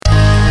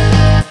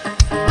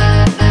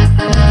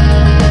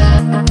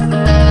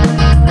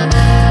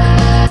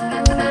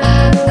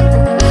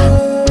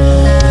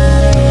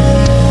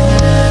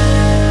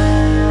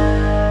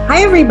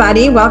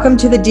everybody. Welcome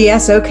to the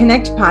DSO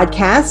Connect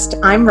podcast.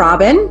 I'm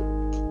Robin.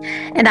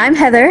 And I'm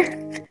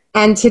Heather.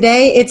 And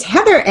today it's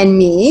Heather and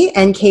me,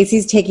 and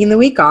Casey's taking the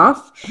week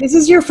off. This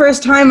is your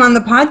first time on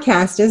the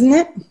podcast, isn't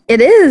it? It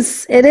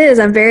is. It is.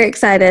 I'm very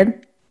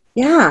excited.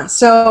 Yeah.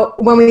 So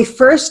when we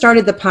first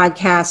started the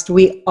podcast,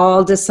 we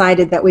all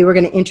decided that we were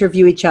going to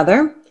interview each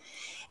other.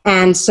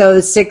 And so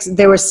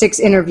there were 6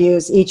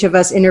 interviews, each of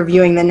us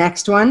interviewing the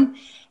next one.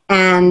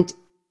 And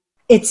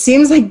it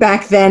seems like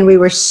back then we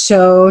were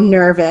so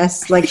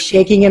nervous, like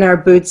shaking in our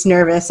boots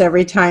nervous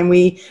every time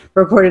we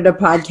recorded a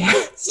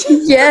podcast.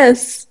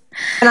 Yes.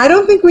 And I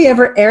don't think we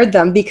ever aired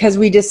them because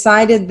we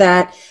decided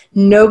that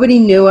nobody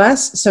knew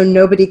us, so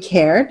nobody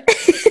cared.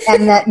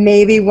 And that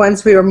maybe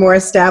once we were more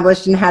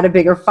established and had a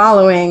bigger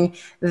following,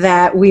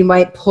 that we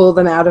might pull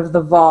them out of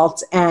the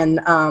vault and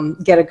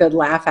get a good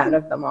laugh out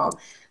of them all.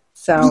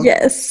 So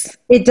yes,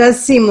 it does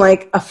seem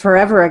like a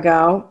forever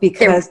ago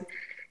because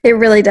it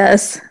really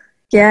does.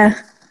 Yeah.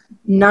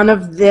 None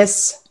of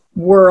this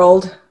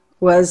world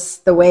was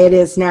the way it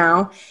is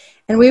now.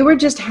 And we were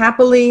just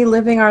happily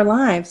living our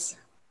lives.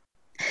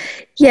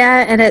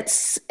 Yeah, and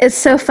it's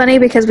so funny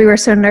because we were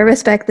so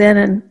nervous back then,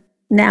 and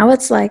now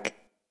it's like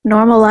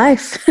normal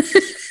life.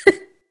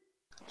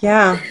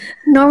 Yeah.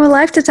 Normal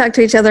life to talk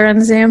to each other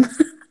on Zoom.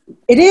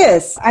 It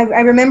is. I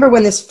remember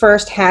when this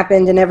first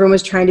happened and everyone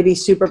was trying to be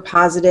super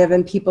positive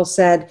and people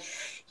said,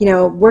 you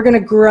know, we're going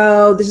to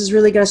grow. This is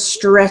really going to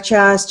stretch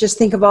us. Just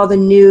think of all the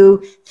new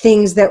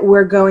things that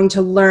we're going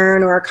to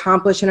learn or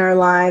accomplish in our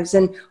lives.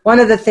 And one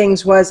of the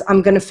things was,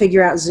 I'm going to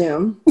figure out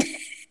Zoom.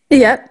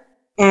 Yep.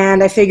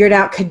 And I figured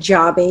out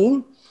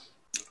Kajabi.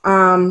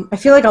 I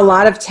feel like a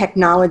lot of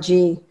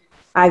technology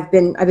I've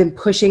been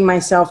pushing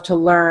myself to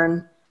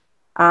learn.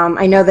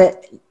 I know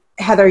that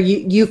Heather,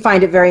 you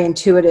find it very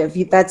intuitive.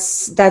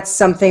 That's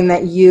something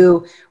that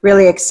you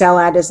really excel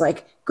at, is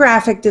like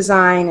graphic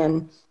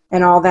design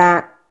and all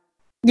that.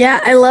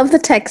 Yeah, I love the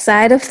tech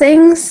side of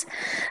things.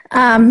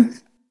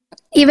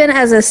 Even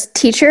as a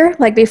teacher,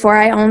 like before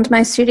I owned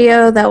my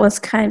studio, that was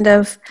kind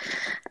of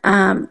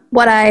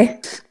what I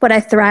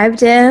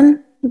thrived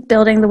in,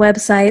 building the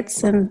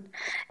websites and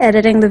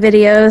editing the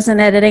videos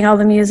and editing all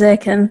the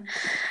music, and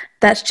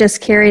that's just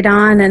carried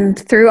on. And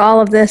through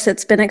all of this,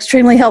 it's been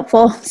extremely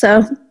helpful.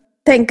 So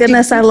thank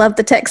goodness I love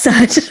the tech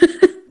side.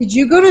 Did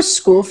you go to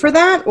school for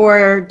that,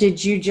 or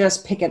did you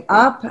just pick it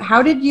up?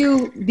 How did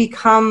you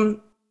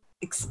become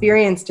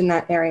experienced in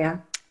that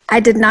area? I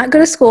did not go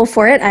to school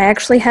for it. I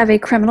actually have a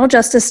criminal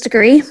justice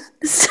degree,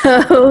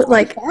 so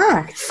like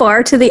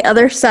far to the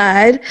other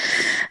side.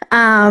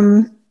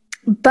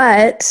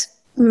 But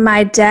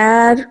my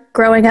dad,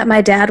 growing up,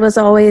 my dad was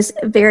always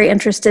very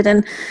interested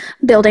in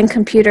building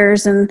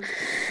computers and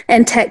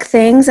tech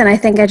things, and I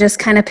think I just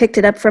kind of picked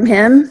it up from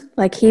him.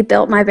 Like, he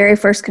built my very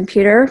first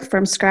computer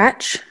from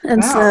scratch.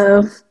 And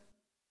so,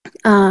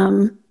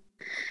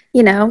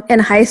 you know, in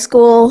high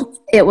school,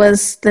 it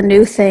was the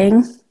new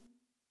thing.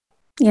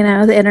 You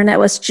know, the internet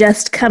was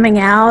just coming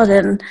out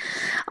and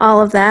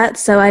all of that.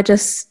 So I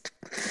just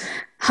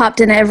hopped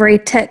in every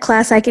tech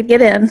class I could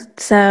get in.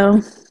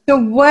 So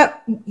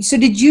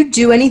did you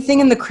do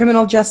anything in the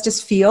criminal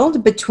justice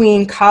field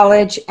between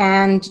college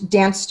and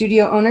dance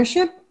studio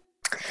ownership?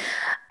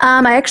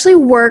 I actually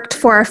worked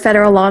for our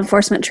federal law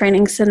enforcement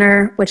training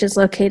center, which is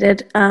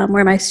located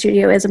where my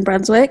studio is in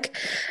Brunswick.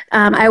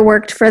 I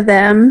worked for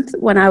them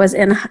when I was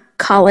in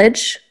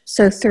college.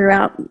 So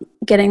throughout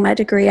getting my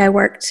degree, I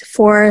worked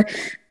for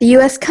the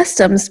U.S.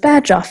 Customs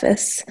badge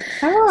office.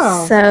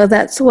 Oh. So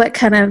that's what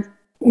kind of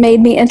made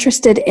me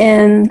interested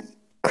in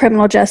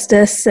criminal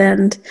justice,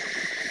 and,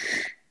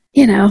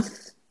 you know,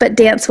 but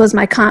dance was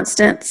my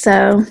constant.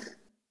 So.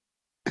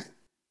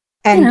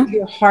 And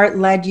your heart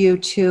led you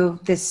to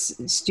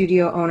this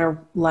studio owner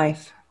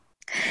life.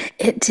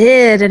 It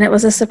did, and it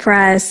was a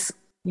surprise.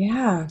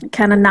 Yeah. It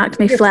kind of knocked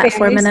me flat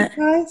for a minute.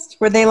 Surprised?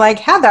 Were they like,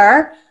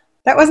 Heather,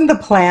 that wasn't the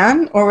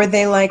plan? Or were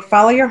they like,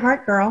 follow your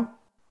heart, girl?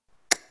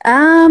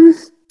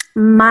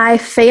 My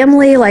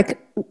family, like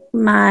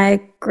my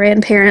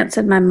grandparents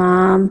and my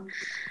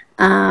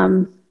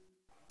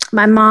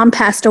mom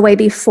passed away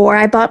before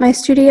I bought my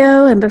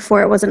studio and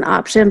before it was an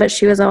option, but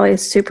she was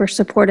always super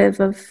supportive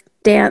of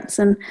dance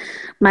and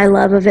my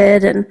love of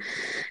it, and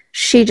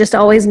she just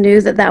always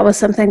knew that that was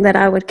something that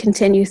I would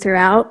continue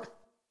throughout.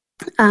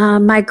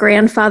 My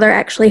grandfather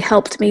actually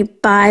helped me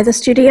buy the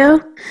studio,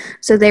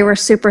 so they were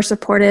super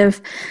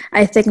supportive.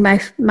 I think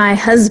my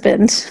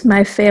husband,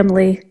 my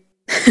family,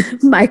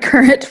 my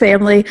current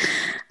family,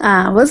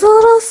 was a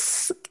little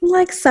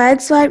like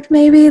sideswiped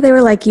maybe. They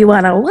were like, you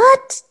want to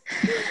what?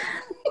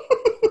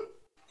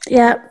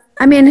 Yeah,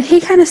 I mean,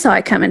 he kind of saw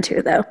it coming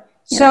too, though.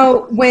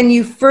 So when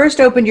you first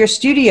opened your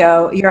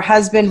studio, your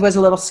husband was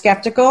a little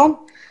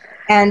skeptical.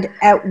 And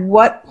at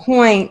what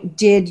point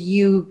did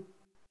you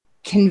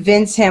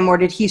convince him, or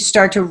did he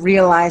start to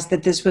realize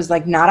that this was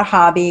like not a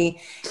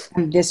hobby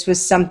and this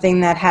was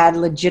something that had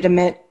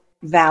legitimate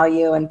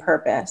value and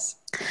purpose?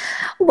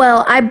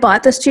 Well, I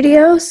bought the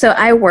studio, so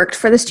I worked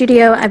for the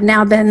studio. I've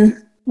now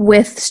been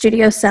with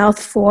Studio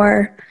South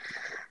for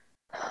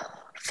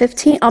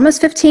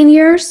almost 15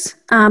 years,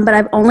 but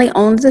I've only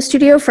owned the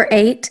studio for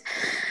 8.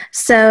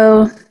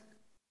 So,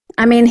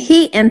 I mean,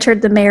 he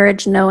entered the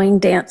marriage knowing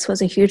dance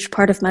was a huge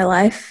part of my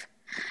life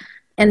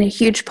and a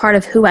huge part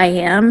of who I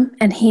am,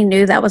 and he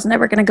knew that was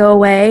never going to go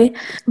away.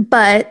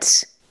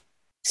 But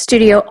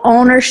studio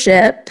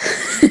ownership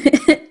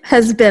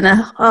has been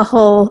a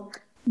whole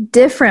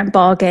different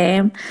ball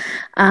game,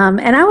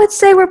 and I would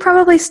say we're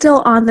probably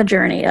still on the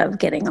journey of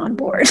getting on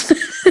board.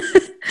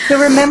 So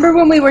remember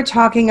when we were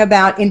talking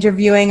about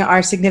interviewing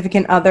our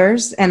significant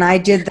others, and I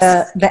did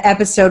the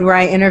episode where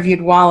I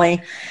interviewed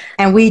Wally,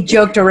 and we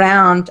joked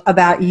around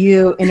about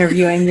you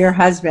interviewing your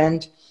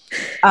husband.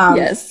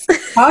 Yes.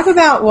 Talk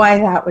about why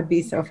that would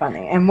be so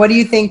funny, and what do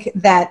you think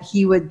that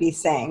he would be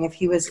saying if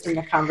he was in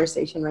the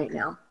conversation right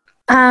now?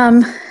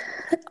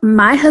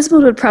 My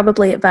husband would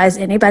probably advise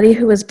anybody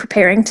who was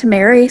preparing to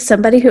marry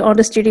somebody who owned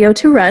a studio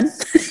to run.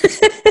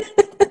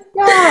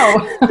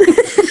 No.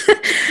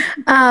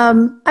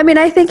 I mean,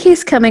 I think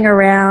he's coming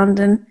around,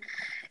 and,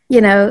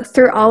 you know,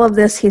 through all of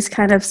this, he's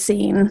kind of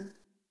seen,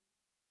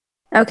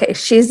 okay,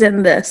 she's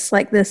in this,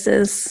 like this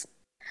is,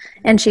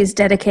 and she's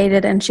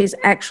dedicated, and she's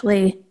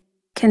actually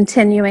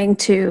continuing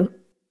to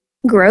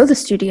grow the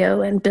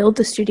studio and build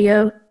the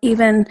studio,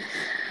 even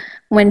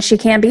when she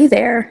can't be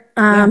there.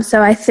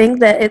 So I think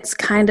that it's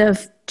kind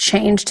of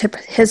changed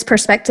his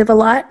perspective a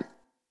lot.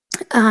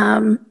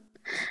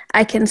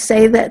 I can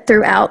say that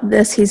throughout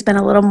this, he's been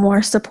a little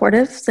more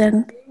supportive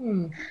than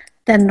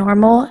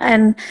normal.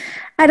 And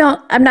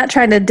I'm not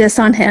trying to diss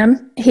on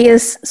him. He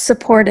is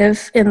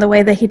supportive in the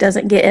way that he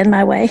doesn't get in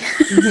my way.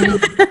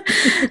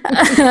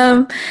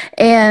 Mm-hmm.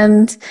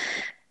 And,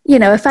 you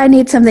know, if I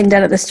need something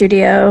done at the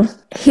studio,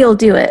 he'll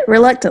do it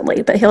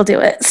reluctantly, but he'll do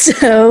it.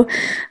 So,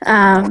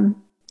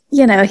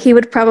 you know, he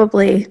would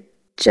probably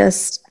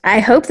I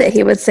hope that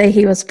he would say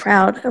he was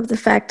proud of the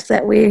fact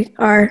that we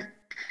are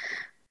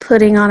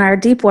putting on our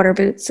deep water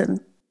boots and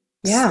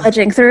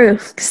sledging through.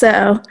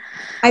 So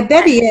I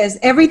bet he is.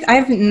 I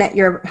haven't met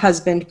your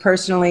husband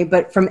personally,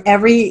 but from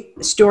every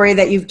story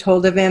that you've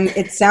told of him,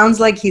 it sounds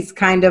like he's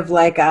kind of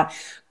like a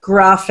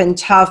gruff and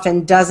tough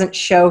and doesn't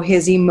show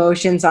his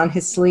emotions on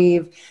his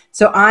sleeve.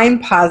 So I'm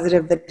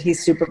positive that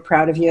he's super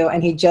proud of you,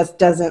 and he just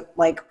doesn't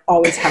like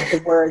always have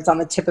the words on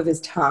the tip of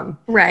his tongue.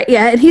 Right.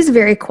 Yeah. And he's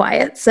very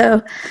quiet.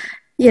 So,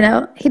 you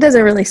know, he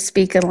doesn't really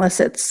speak unless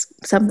it's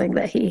something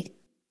that he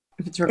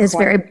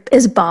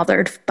is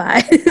bothered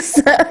by.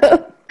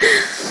 So,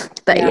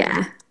 but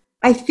yeah.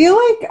 I feel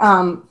like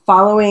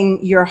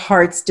following your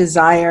heart's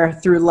desire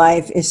through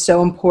life is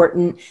so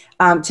important.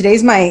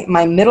 Today's my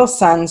middle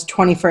son's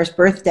 21st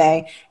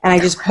birthday, and I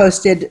just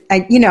posted,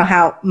 you know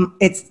how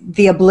it's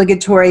the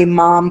obligatory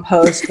mom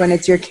post when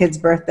it's your kid's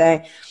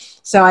birthday.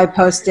 So I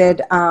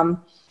posted,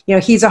 you know,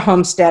 he's a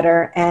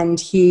homesteader, and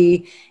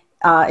he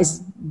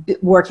is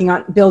working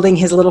on building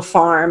his little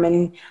farm.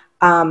 And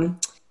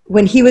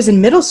when he was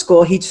in middle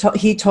school, he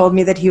told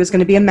me that he was going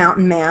to be a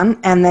mountain man,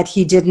 and that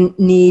he didn't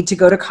need to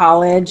go to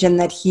college, and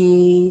that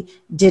he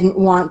didn't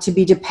want to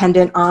be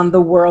dependent on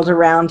the world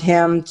around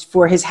him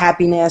for his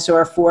happiness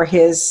or for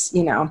his,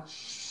 you know,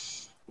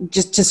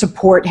 just to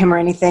support him or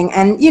anything.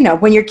 And, you know,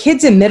 when your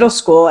kid's in middle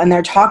school and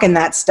they're talking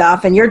that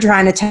stuff and you're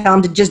trying to tell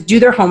them to just do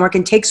their homework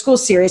and take school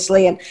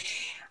seriously, and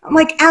I'm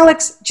like,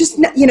 Alex, just,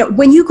 you know,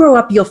 when you grow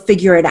up, you'll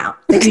figure it out.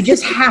 That you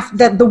just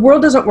that the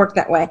world doesn't work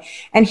that way.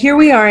 And here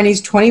we are, and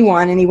he's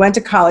 21, and he went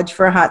to college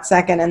for a hot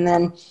second, and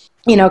then,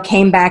 you know,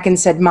 came back and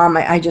said, Mom,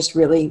 I just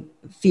really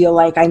feel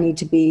like I need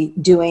to be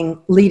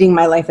leading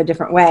my life a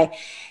different way.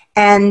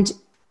 And,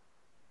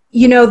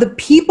 you know, the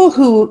people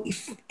who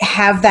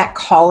have that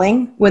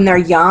calling when they're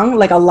young,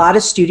 like a lot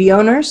of studio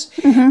owners,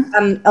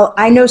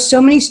 I know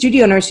so many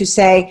studio owners who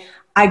say,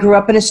 I grew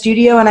up in a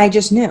studio and I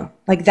just knew,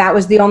 like, that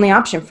was the only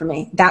option for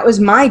me. That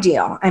was my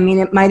deal. I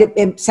mean,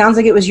 it sounds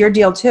like it was your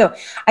deal too.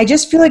 I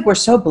just feel like we're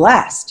so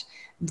blessed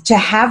to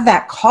have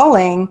that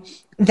calling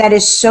that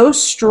is so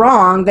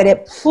strong that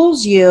it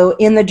pulls you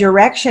in the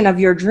direction of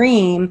your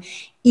dream,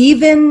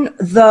 even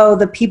though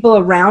the people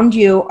around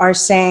you are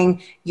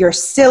saying, you're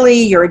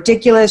silly, you're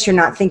ridiculous, you're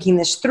not thinking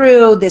this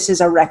through, this is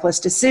a reckless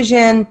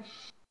decision.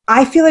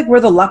 I feel like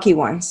we're the lucky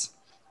ones.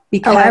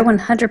 Because I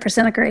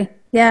 100% agree.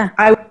 Yeah.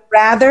 I would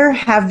rather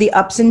have the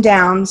ups and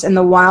downs and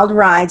the wild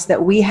rides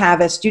that we have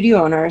as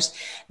studio owners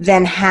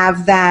than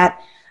have that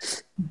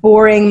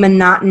boring,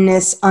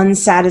 monotonous,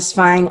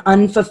 unsatisfying,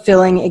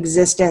 unfulfilling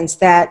existence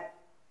that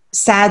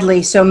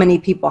sadly so many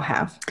people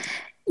have.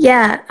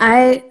 Yeah.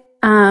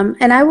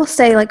 And I will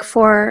say, like,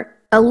 for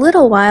a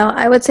little while,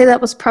 I would say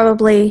that was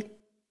probably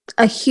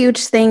a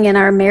huge thing in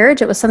our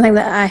marriage. It was something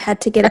that I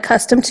had to get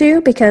accustomed to,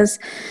 because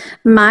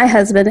my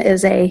husband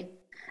is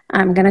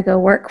I'm going to go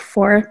work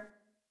for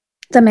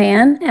the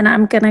man, and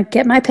I'm going to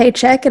get my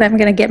paycheck, and I'm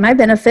going to get my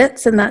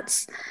benefits. And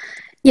that's,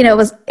 you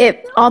know,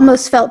 it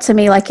almost felt to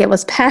me like it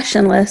was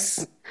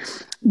passionless,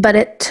 but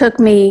it took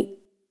me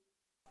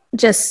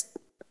just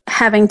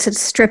having to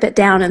strip it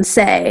down and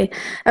say,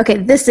 okay,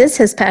 this is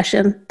his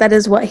passion. That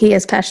is what he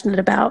is passionate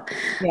about.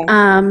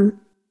 Yeah.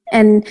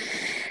 And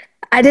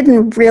I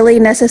didn't really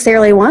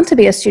necessarily want to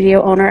be a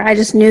studio owner. I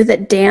just knew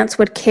that dance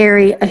would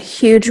carry a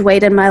huge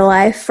weight in my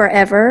life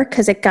forever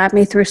because it got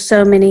me through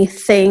so many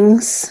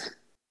things.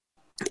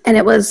 And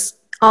it was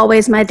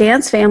always my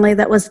dance family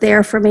that was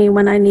there for me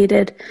when I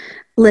needed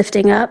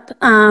lifting up.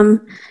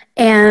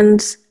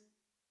 And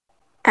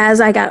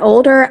as I got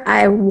older,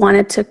 I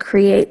wanted to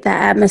create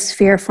that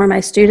atmosphere for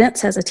my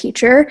students as a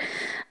teacher.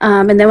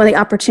 And then when the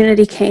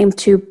opportunity came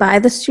to buy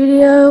the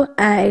studio,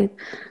 I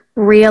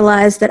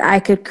realized that I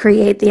could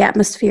create the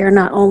atmosphere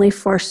not only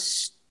for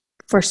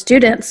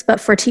students,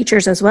 but for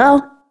teachers as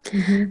well.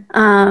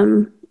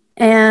 Mm-hmm.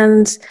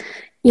 And,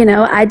 you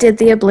know, I did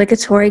the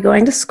obligatory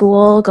going to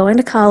school, going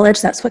to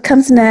college. That's what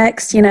comes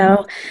next. You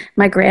know,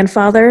 my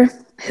grandfather,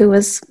 who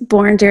was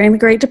born during the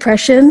Great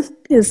Depression,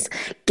 is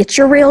get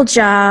your real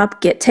job,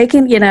 get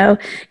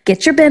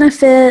your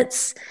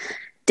benefits.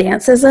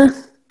 Dance is a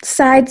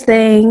side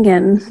thing.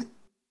 And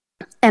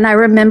I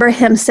remember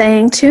him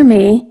saying to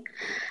me,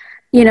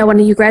 you know, when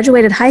you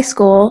graduated high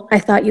school, I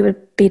thought you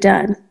would be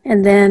done.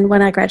 And then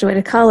when I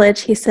graduated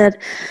college, he said,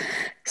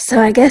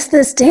 so I guess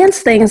this dance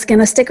thing is going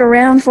to stick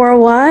around for a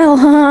while,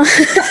 huh?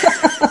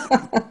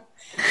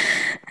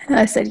 And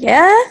I said,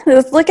 yeah,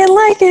 it's looking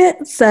like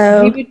it.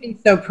 So he would be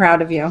so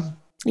proud of you.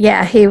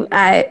 Yeah,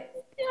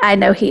 I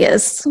know he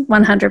is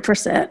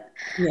 100%.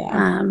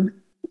 Yeah.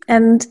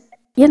 And,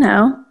 you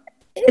know,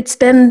 it's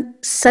been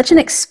such an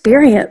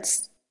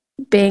experience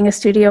being a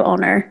studio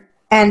owner.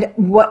 I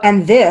was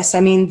just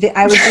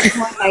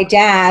telling my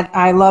dad,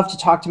 I love to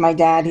talk to my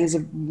dad. He's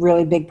a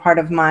really big part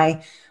of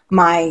my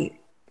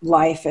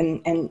life,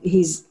 and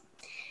he's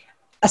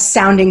a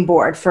sounding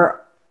board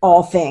for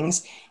all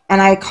things.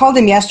 And I called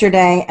him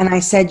yesterday and I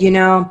said, you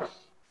know,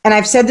 and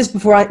I've said this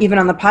before, even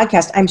on the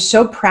podcast, I'm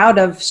so proud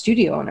of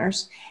studio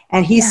owners.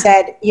 And he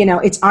said, you know,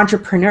 it's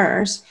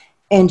entrepreneurs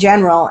in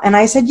general. And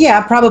I said,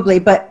 yeah, probably,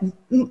 but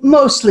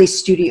mostly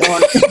studio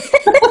owners.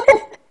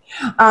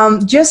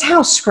 Just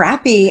how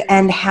scrappy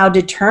and how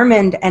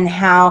determined and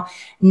how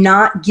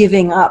not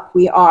giving up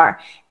we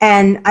are.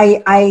 And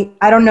I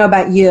don't know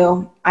about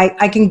you.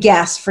 I can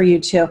guess for you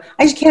too.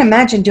 I just can't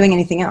imagine doing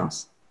anything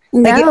else.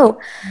 No. Like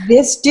if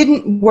this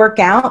didn't work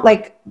out,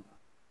 like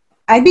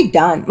I'd be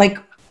done. Like,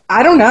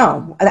 I don't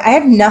know. I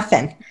have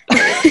nothing.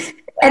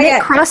 And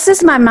it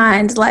crosses my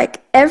mind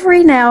like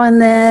every now and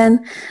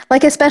then,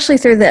 like especially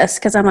through this,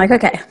 because I'm like,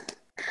 okay,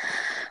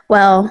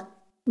 well,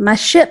 my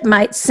ship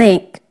might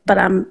sink, but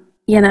I'm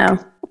going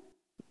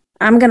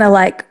to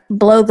like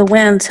blow the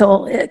wind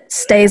till it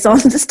stays on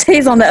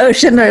the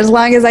ocean or as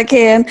long as I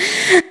can.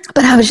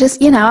 But I was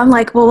just, I'm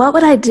like, well, what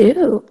would I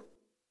do?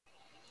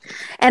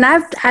 And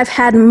I've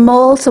had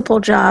multiple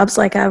jobs.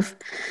 Like I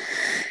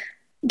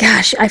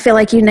feel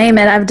like you name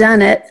it, I've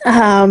done it.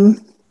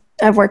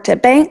 I've worked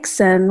at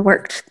banks and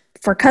worked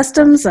for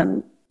customs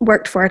and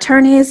worked for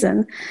attorneys,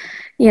 and,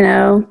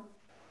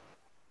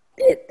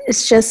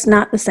 it's just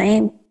not the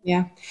same.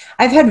 Yeah.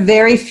 I've had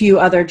very few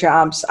other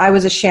jobs. I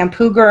was a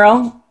shampoo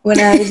girl when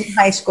I was in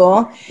high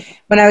school.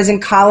 When I was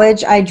in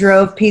college, I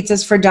drove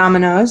pizzas for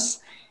Domino's.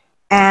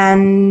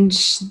 And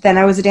then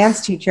I was a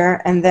dance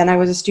teacher, and then I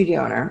was a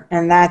studio owner,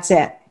 and that's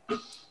it.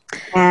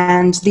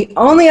 And the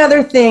only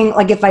other thing,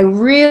 like if I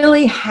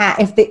really had,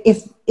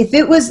 if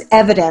it was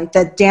evident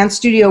that dance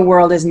studio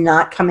world is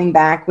not coming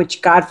back,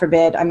 which God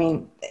forbid, I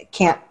mean, it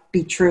can't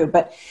be true,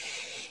 but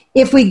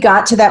if we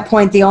got to that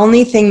point, the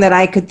only thing that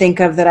I could think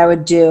of that I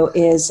would do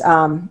is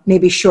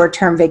maybe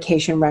short-term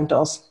vacation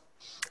rentals,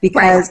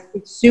 because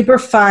it's super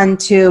fun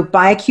to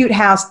buy a cute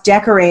house,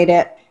 decorate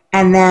it,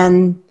 and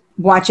then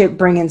watch it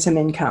bring in some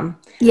income.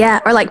 Yeah,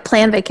 or like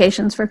plan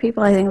vacations for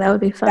people. I think that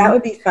would be fun. That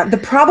would be fun. The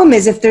problem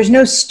is if there's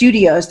no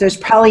studios, there's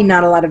probably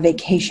not a lot of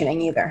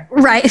vacationing either.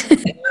 Right.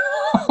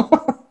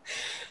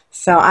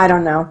 So I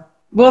don't know.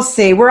 We'll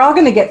see. We're all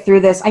going to get through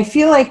this. I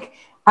feel like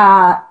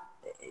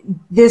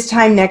this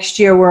time next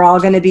year, we're all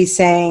going to be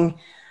saying,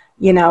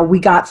 we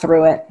got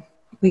through it.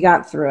 We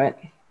got through it.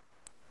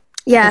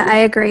 Yeah, I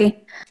agree.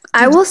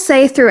 I will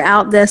say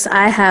throughout this,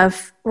 I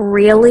have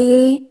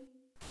really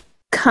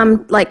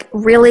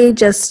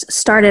just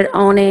started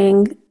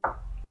owning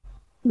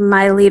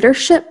my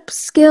leadership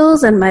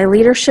skills and my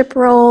leadership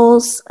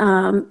roles.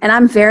 And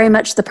I'm very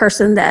much the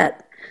person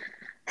that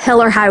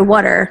hell or high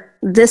water,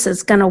 this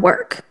is going to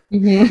work.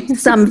 Mm-hmm.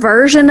 Some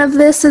version of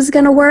this is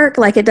going to work.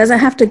 Like it doesn't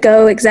have to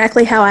go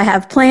exactly how I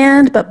have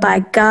planned, but by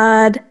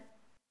God,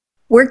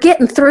 we're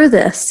getting through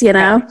this,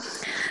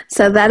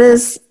 So that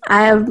is,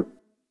 I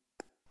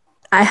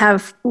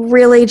have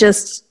really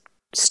just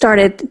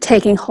started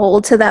taking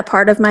hold to that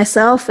part of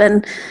myself,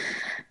 and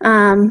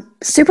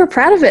super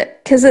proud of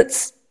it because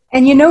it's.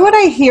 And you know what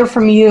I hear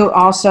from you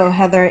also,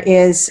 Heather,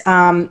 is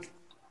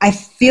I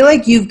feel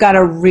like you've got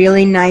a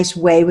really nice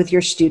way with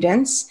your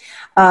students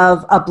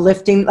of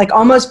uplifting, like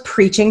almost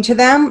preaching to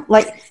them,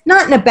 like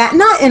not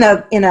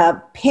in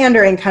a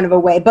pandering kind of a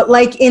way, but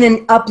like in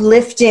an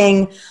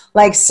uplifting,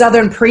 like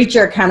Southern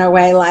preacher kind of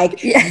way,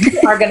 like you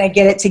are going to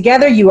get it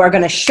together. You are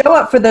going to show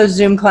up for those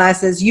Zoom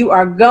classes. You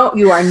are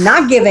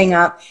not giving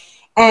up.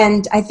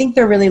 And I think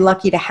they're really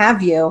lucky to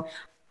have you.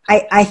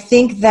 I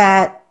think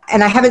that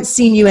and I haven't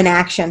seen you in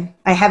action.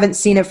 I haven't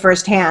seen it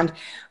firsthand,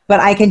 but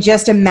I can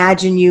just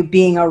imagine you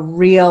being a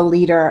real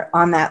leader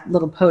on that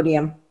little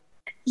podium.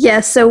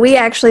 Yes, so we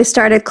actually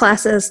started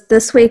classes.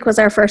 This week was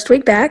our first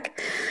week back.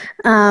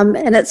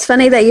 And it's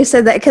funny that you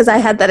said that because I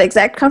had that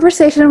exact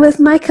conversation with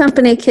my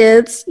company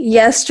kids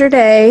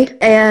yesterday,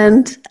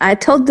 and I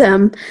told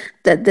them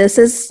that this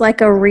is like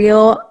a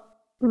real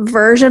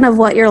version of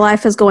what your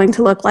life is going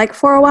to look like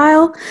for a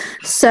while.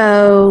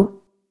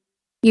 So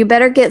you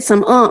better get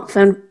some oomph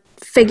and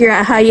figure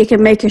out how you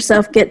can make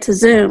yourself get to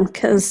Zoom,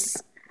 because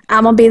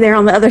I'm going to be there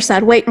on the other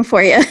side waiting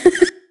for you.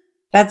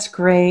 That's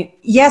great.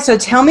 Yeah, so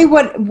tell me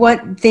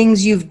what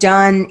things you've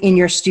done in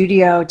your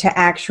studio to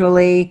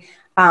actually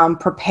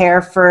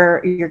prepare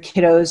for your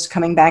kiddos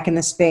coming back in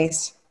the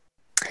space.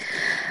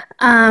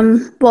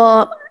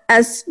 Well,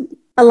 as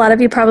a lot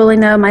of you probably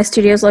know, my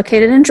studio is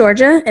located in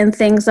Georgia, and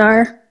things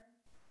are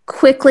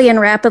quickly and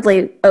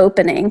rapidly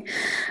opening.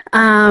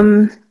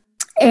 And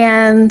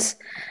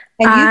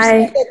you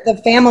said that the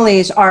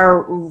families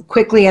are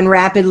quickly and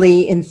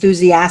rapidly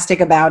enthusiastic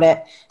about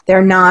it.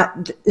 There's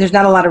not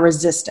a lot of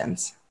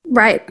resistance.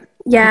 Right.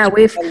 Yeah.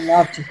 I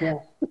love to hear.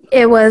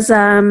 It was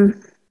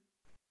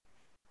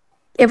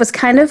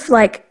kind of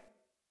like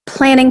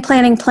planning.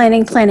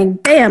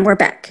 Bam, we're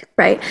back.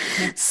 Right.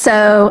 Mm-hmm.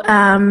 So,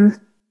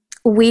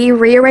 we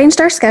rearranged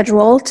our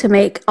schedule to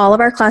make all of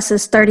our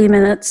classes 30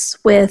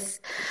 minutes with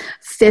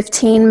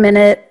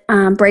 15-minute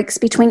breaks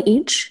between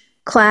each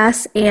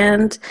class.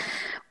 And,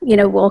 we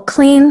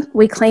clean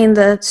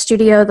the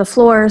studio, the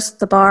floors,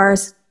 the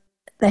bars,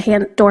 the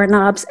hand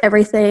doorknobs,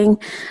 everything.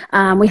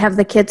 We have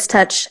the kids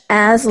touch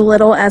as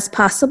little as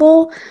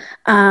possible.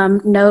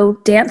 No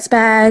dance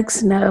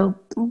bags, no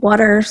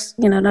waters,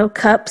 no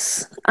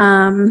cups.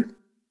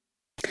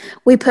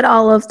 We put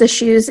all of the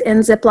shoes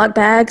in Ziploc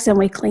bags, and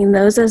we clean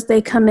those as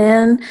they come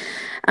in.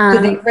 Do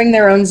they bring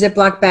their own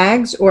Ziploc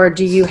bags, or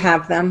do you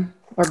have them,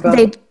 or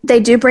both? They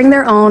do bring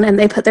their own, and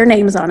they put their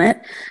names on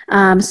it.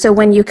 So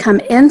when you come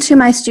into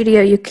my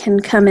studio, you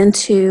can come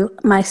into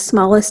my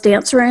smallest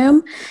dance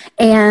room,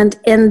 and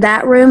in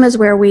that room is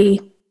where we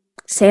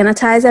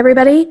sanitize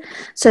everybody.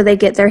 So they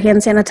get their hand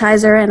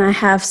sanitizer, and I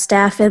have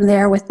staff in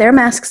there with their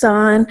masks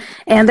on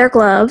and their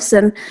gloves,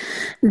 and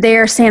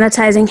they're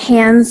sanitizing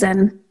hands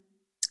and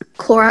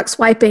Clorox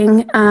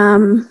wiping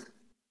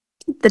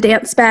the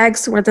dance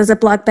bags or the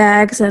Ziploc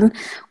bags, and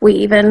we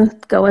even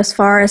go as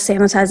far as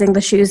sanitizing the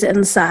shoes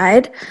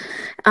inside.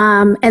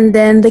 And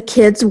then the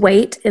kids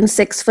wait in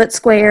 6-foot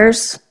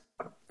squares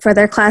for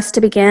their class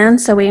to begin.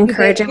 So we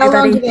encourage everybody.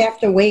 How long do they have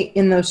to wait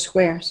in those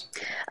squares?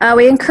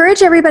 We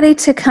encourage everybody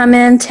to come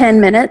in 10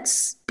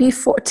 minutes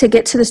before, to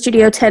get to the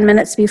studio 10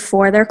 minutes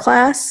before their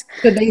class.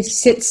 So they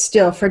sit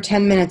still for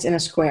 10 minutes in a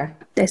square?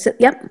 They sit,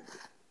 yep,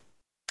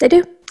 they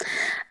do.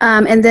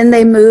 And then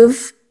they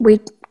move. We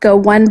go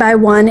one by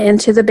one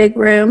into the big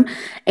room,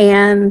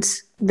 and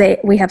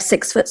we have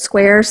 6-foot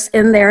squares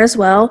in there as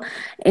well.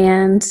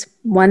 And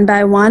one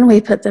by one, we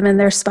put them in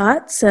their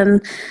spots.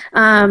 And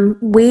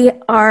we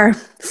are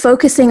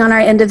focusing on our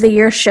end of the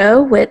year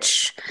show,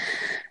 which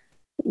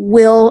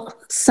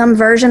some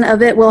version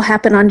of it will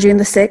happen on June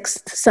the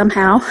 6th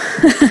somehow.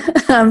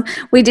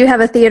 We do have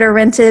a theater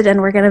rented,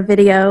 and we're going to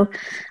video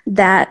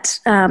that,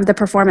 the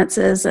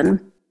performances and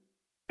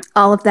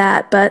all of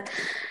that. But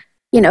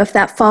if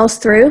that falls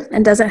through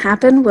and doesn't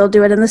happen, we'll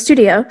do it in the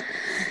studio,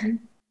 mm-hmm.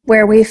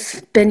 where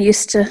we've been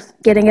used to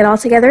getting it all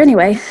together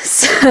anyway.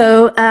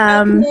 So,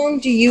 how long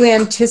do you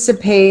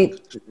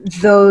anticipate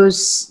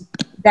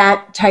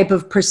that type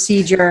of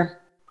procedure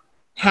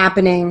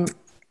happening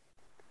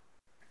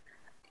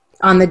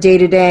on the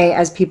day-to-day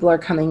as people are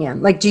coming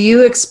in? Like, do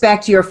you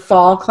expect your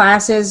fall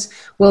classes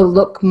will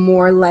look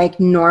more like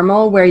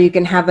normal, where you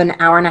can have an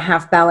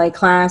hour-and-a-half ballet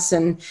class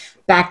and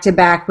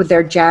back-to-back with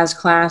their jazz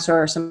class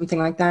or something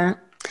like that?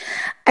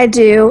 I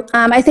do.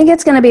 I think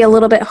it's going to be a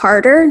little bit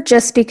harder,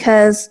 just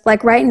because,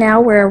 like, right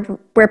now we're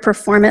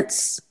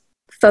performance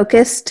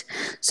focused.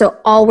 So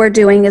all we're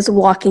doing is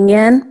walking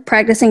in,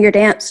 practicing your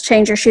dance,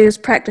 change your shoes,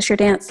 practice your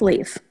dance,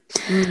 leave.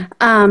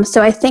 Mm.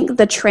 So I think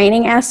the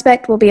training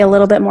aspect will be a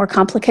little bit more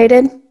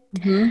complicated,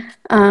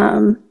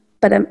 mm-hmm.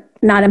 But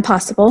not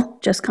impossible,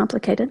 just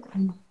complicated.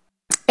 Mm.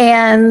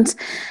 And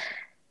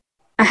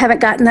I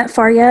haven't gotten that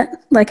far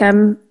yet. Like,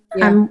 I'm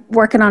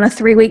working on a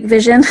 3-week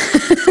vision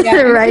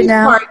right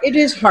now. It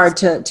is hard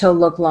to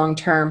look long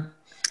term.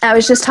 I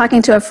was just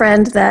talking to a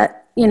friend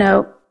that,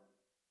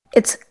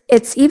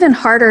 it's even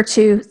harder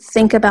to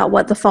think about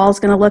what the fall is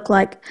going to look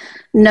like,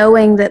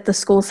 knowing that the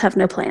schools have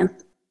no plan.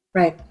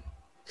 Right.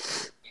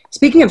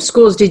 Speaking of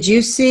schools, did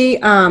you see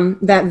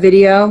that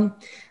video,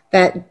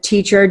 that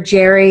teacher,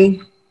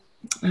 Jerry,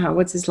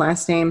 what's his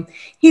last name?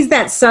 He's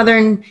that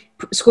Southern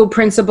school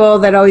principal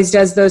that always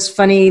does those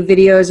funny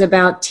videos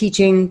about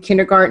teaching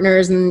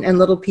kindergartners and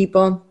little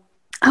people.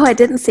 Oh, I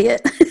didn't see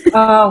it.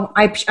 Oh,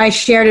 I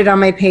shared it on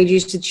my page. You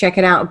should check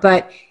it out.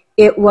 But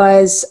it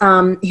was,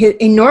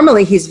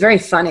 normally he's very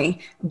funny,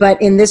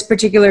 but in this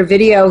particular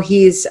video,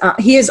 he is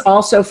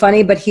also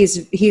funny, but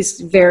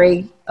he's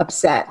very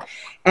upset.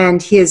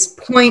 And his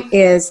point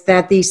is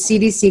that the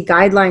CDC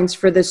guidelines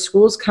for the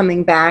schools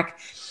coming back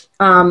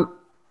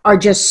are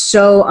just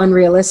so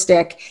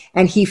unrealistic.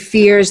 And he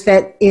fears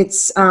that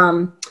it's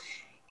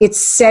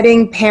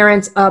setting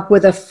parents up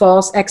with a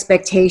false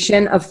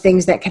expectation of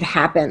things that could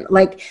happen.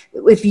 Like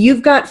if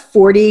you've got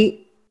 40,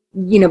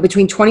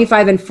 between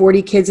 25 and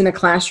 40 kids in a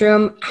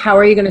classroom, how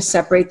are you going to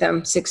separate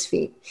them 6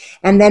 feet?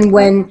 And then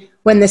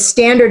when the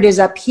standard is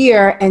up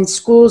here and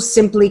schools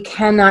simply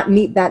cannot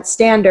meet that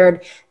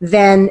standard,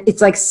 then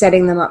it's like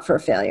setting them up for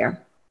failure.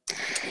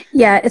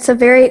 Yeah,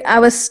 I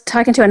was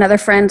talking to another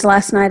friend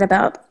last night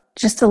about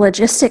just the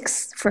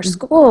logistics for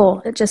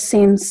school. It just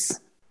seems,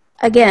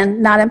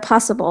 again, not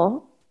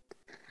impossible.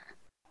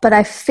 But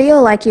I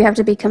feel like you have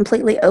to be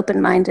completely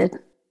open-minded,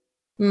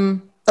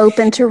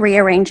 open to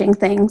rearranging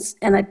things.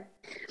 And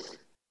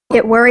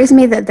it worries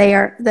me that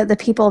that the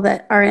people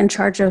that are in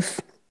charge of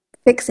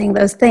fixing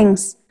those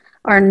things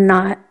are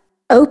not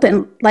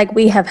open like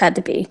we have had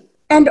to be.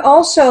 And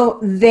also,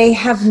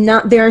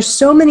 there are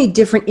so many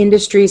different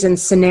industries and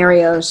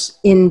scenarios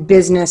in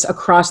business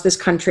across this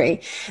country.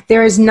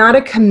 There is not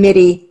a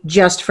committee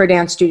just for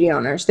dance studio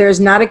owners. There is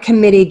not a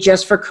committee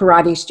just for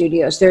karate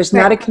studios. There's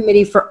not a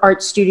committee for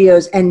art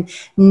studios and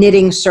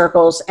knitting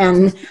circles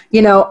and,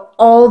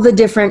 all the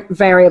different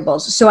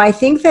variables. So I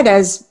think that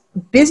as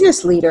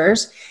business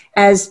leaders,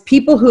 as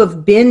people who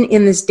have been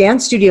in this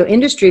dance studio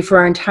industry for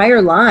our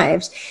entire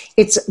lives,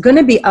 it's going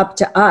to be up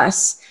to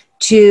us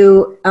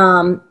to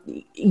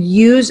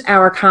use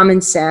our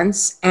common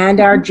sense and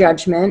our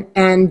judgment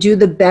and do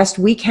the best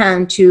we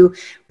can to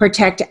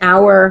protect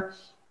our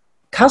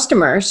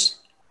customers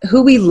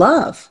who we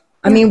love.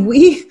 I mean,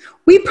 we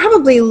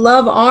probably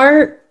love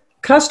our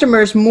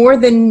customers more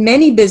than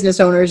many business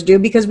owners do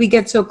because we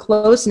get so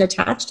close and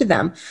attached to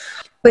them.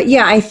 But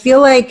yeah, I feel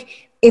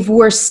like if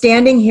we're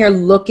standing here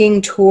looking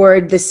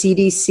toward the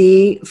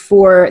CDC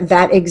for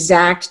that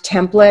exact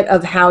template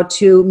of how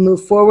to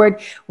move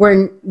forward,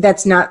 we're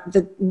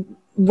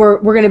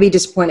going to be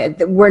disappointed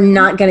that we're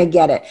not going to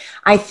get it.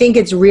 I think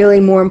it's really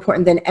more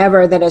important than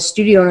ever that as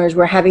studio owners,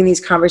 we're having these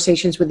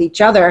conversations with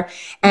each other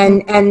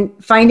and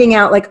finding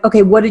out like,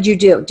 okay, what did you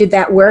do? Did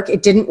that work?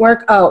 It didn't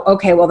work. Oh,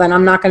 okay. Well, then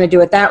I'm not going to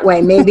do it that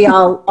way. Maybe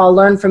I'll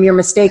learn from your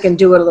mistake and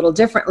do it a little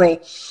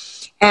differently.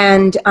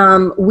 And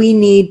we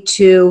need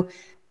to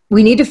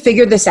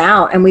figure this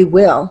out, and we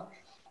will.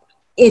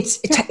 It's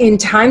in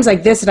times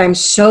like this that I'm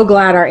so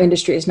glad our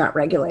industry is not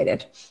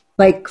regulated.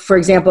 Like, for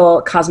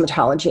example,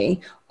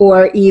 cosmetology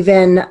or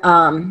even,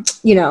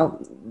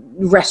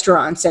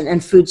 restaurants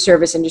and food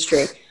service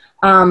industry.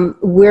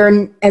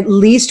 At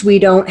least we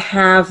don't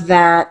have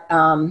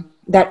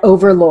that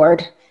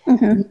overlord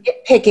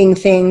nitpicking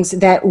things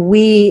that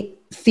we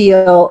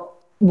feel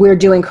we're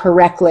doing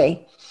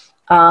correctly.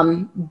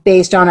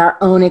 Based on our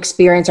own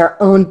experience,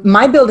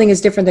 my building is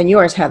different than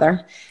yours,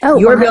 Heather. Oh,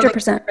 your 100%. building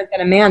is different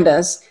than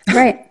Amanda's.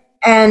 Right.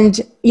 And,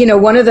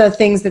 one of the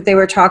things that they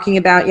were talking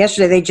about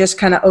yesterday, they just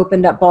kind of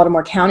opened up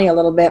Baltimore County a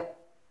little bit.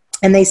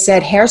 And they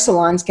said hair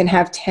salons can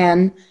have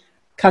 10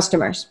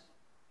 customers.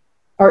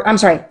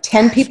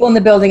 10 people in the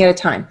building at a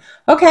time.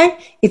 Okay.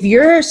 If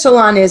your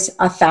salon is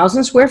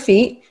 1,000 square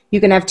feet, you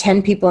can have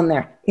 10 people in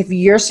there. If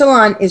your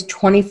salon is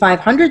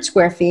 2,500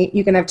 square feet,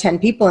 you can have 10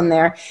 people in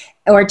there.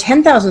 Or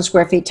 10,000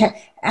 square feet,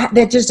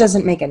 that just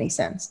doesn't make any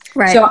sense.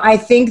 Right. So I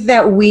think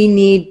that we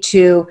need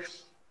to,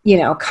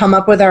 come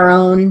up with our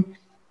own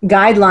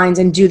guidelines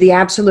and do the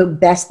absolute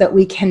best that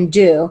we can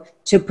do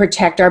to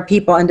protect our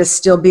people and to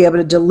still be able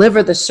to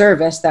deliver the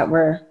service that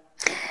we're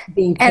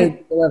being paid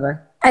to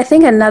deliver. I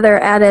think another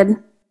added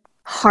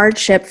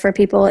hardship for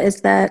people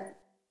is that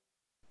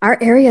our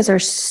areas are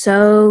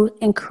so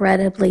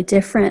incredibly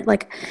different.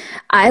 Like,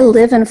 I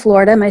live in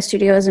Florida, my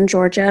studio is in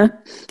Georgia.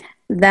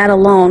 That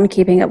alone,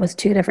 keeping up with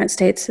 2 different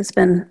states, has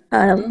been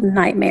a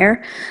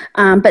nightmare.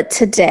 But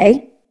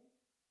today,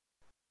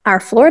 our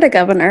Florida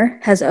governor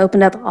has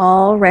opened up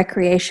all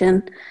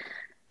recreation,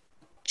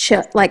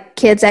 like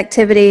kids'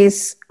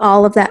 activities,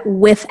 all of that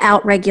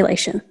without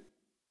regulation.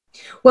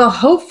 Well,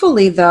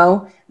 hopefully,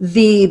 though,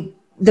 the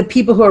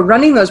people who are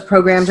running those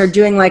programs are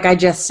doing like I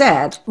just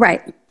said.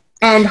 Right.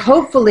 And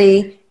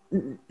hopefully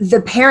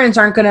the parents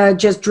aren't going to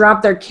just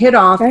drop their kid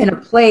off in a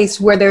place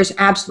where there's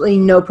absolutely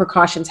no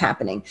precautions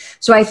happening.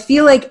 So I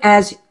feel like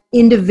as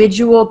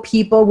individual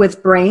people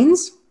with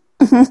brains,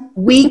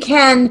 we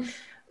can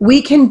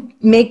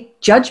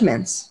make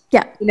judgments.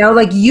 Yeah.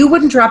 Like you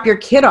wouldn't drop your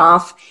kid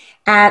off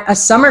at a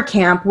summer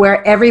camp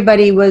where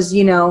everybody was,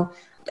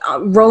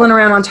 rolling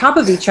around on top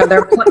of each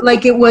other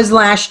like it was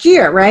last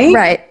year,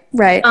 right?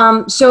 Right.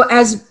 So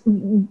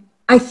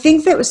I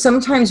think that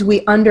sometimes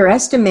we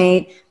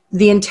underestimate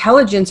the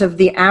intelligence of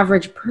the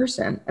average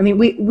person. I mean,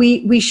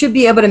 we should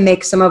be able to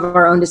make some of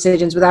our own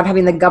decisions without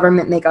having the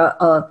government make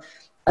a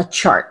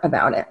chart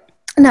about it.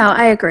 No,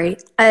 I agree.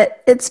 I've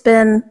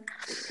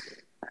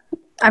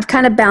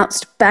kind of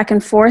bounced back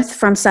and forth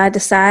from side to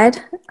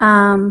side.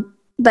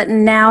 But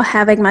now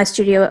having my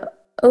studio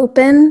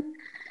open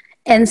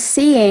and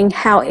seeing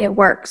how it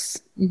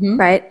works,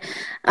 right?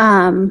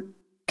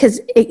 Because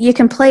you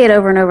can play it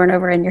over and over and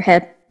over in your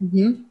head.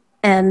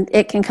 and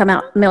it can come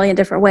out a million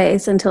different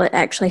ways until it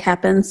actually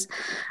happens.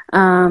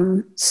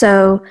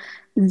 So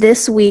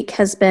this week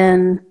has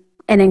been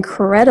an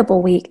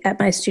incredible week at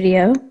my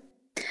studio.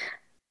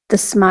 The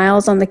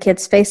smiles on the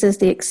kids' faces,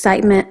 the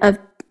excitement of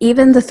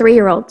even the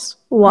 3-year-olds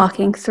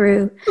walking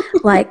through,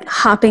 like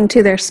hopping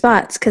to their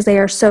spots because they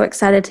are so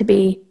excited to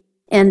be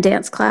in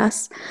dance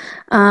class.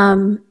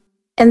 And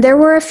there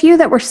were a few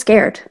that were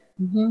scared.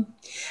 Mm-hmm.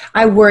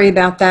 I worry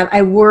about that.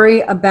 I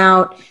worry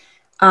about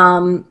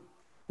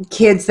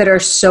kids that are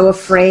so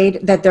afraid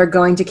that they're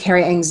going to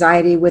carry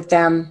anxiety with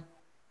them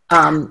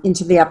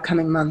into the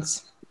upcoming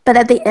months. But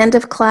at the end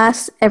of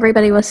class,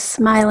 everybody was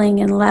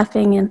smiling and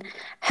laughing and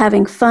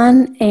having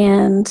fun.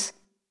 And,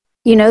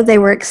 you know, they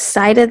were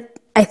excited.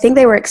 I think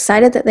they were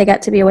excited that they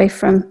got to be away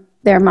from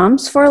their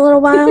moms for a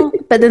little while,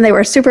 but then they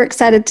were super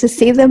excited to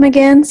see them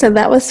again. So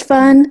that was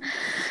fun.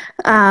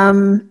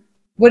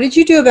 What did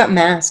you do about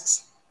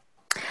masks?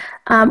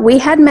 We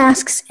had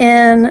masks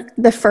in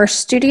the first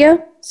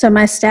studio. So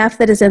my staff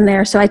that is in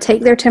there, so I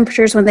take their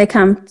temperatures when they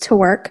come to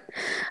work.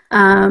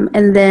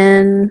 And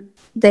then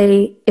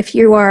if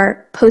you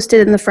are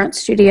posted in the front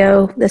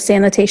studio, the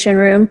sanitation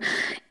room,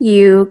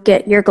 you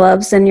get your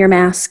gloves and your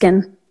mask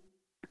and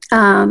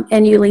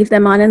you leave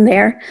them on in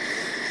there.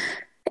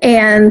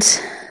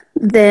 And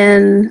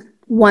then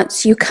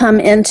once you come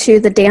into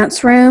the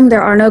dance room,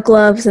 there are no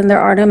gloves and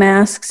there are no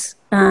masks.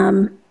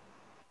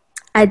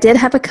 I did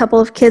have a couple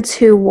of kids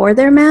who wore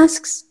their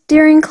masks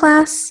during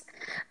class,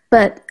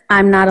 but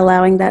I'm not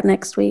allowing that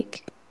next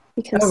week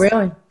because. Oh,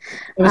 really?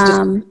 It was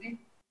distracting?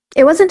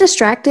 It wasn't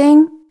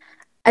distracting.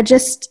 I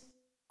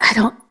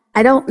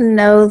don't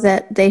know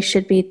that they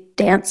should be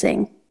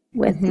dancing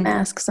with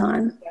masks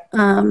on.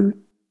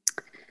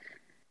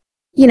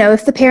 You know,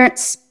 if the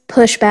parents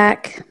push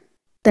back,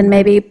 then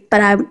maybe, but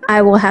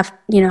I will have,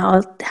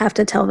 I'll have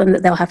to tell them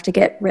that they'll have to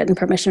get written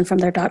permission from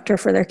their doctor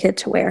for their kid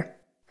to wear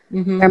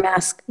their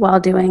mask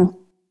while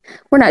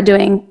we're not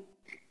doing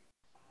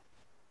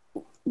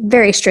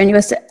very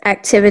strenuous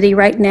activity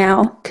right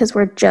now because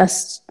we're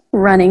just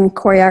running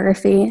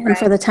choreography. And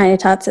for the Tiny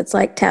Tots, it's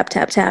like tap,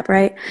 tap, tap,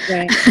 right?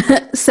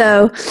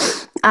 So,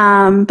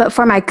 but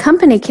for my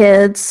company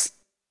kids,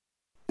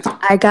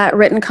 I got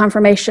written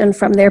confirmation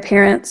from their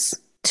parents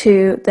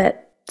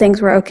that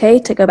things were okay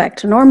to go back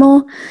to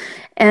normal.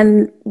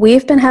 And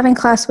we've been having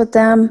class with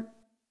them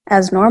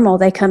as normal.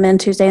 They come in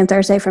Tuesday and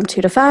Thursday from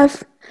 2 to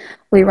 5.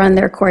 We run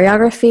their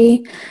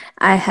choreography.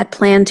 I had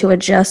planned to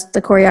adjust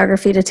the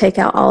choreography to take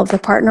out all of the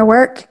partner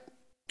work,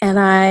 and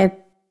I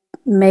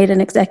made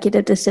an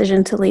executive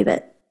decision to leave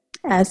it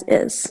as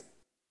is.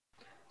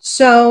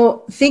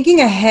 So thinking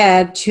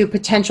ahead to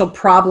potential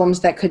problems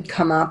that could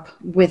come up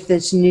with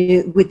these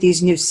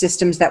new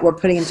systems that we're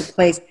putting into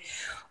place,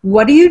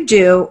 what do you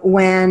do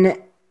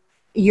when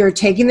you're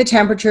taking the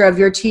temperature of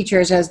your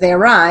teachers as they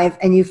arrive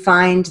and you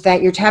find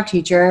that your tap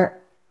teacher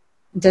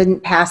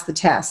didn't pass the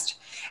test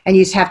and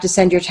you have to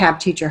send your tap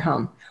teacher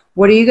home?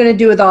 What are you going to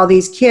do with all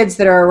these kids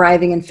that are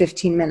arriving in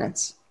 15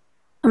 minutes?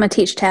 I'm going to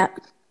teach tap.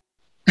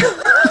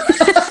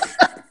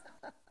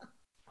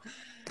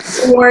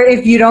 Or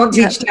if you don't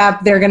teach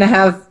tap, they're going to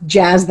have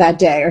jazz that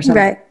day or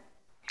something. Right.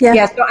 Yeah.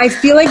 Yeah. So I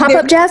feel like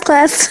pop-up jazz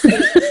class.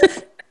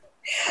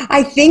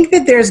 I think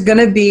that there's going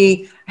to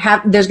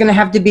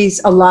have to be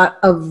a lot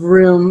of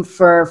room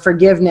for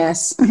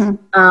forgiveness in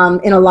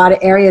a lot of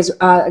areas.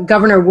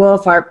 Governor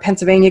Wolf, our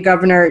Pennsylvania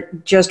governor,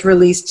 just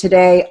released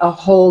today a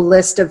whole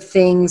list of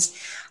things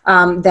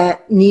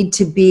that need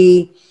to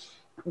be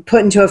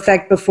put into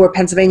effect before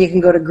Pennsylvania can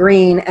go to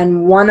green.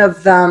 And one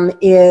of them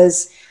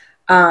is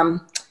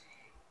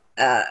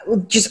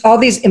just all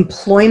these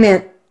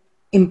employment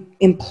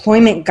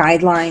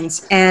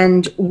guidelines.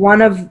 And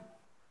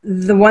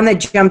the one that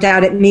jumped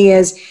out at me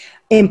is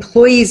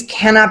employees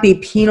cannot be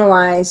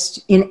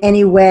penalized in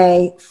any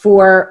way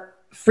for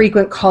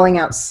frequent calling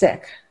out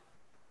sick.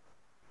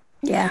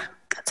 Yeah,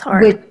 that's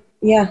hard.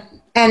 Yeah.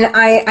 And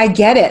I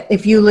get it.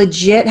 If you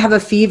legit have a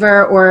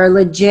fever or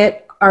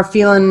legit are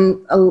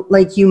feeling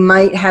like you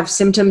might have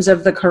symptoms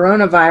of the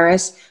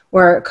coronavirus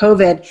or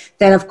COVID,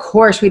 then of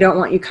course we don't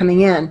want you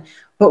coming in.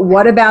 But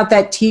what about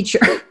that teacher?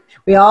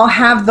 We all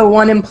have the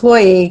one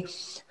employee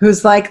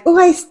who's like, oh,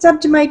 I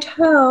stubbed my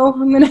toe.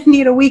 I'm going to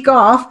need a week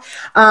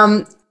off.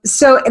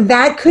 So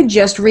that could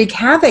just wreak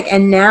havoc.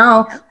 And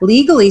now,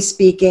 legally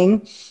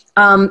speaking,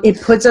 it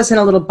puts us in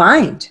a little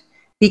bind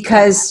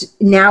because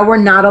now we're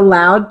not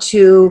allowed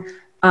to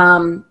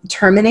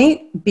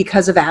terminate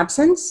because of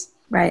absence.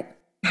 Right.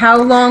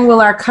 How long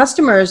will our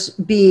customers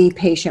be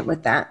patient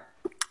with that?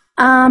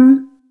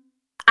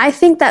 I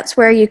think that's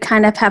where you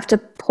kind of have to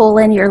pull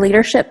in your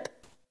leadership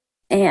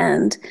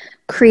and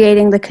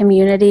creating the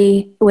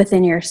community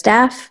within your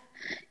staff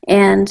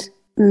and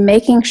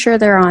making sure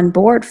they're on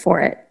board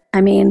for it.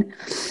 I mean,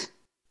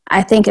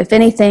 I think if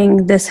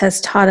anything, this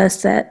has taught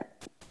us that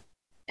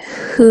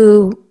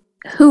who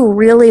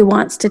really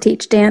wants to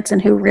teach dance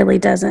and who really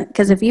doesn't.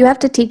 Because if you have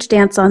to teach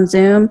dance on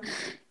Zoom,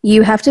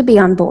 you have to be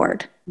on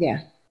board.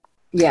 Yeah.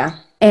 Yeah.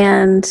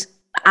 And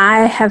I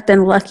have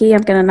been lucky,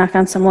 I'm going to knock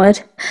on some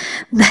wood,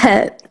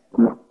 that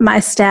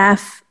my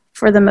staff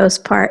for the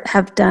most part,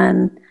 have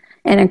done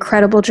an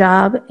incredible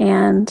job.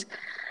 And,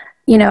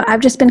 you know, I've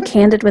just been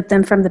candid with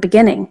them from the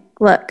beginning.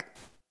 Look,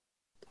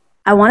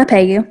 I want to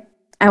pay you.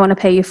 I want to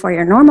pay you for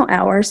your normal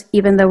hours,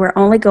 even though we're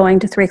only going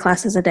to 3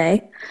 classes a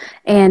day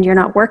and you're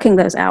not working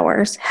those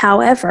hours.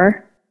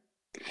 However,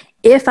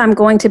 if I'm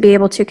going to be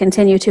able to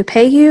continue to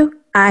pay you,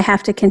 I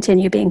have to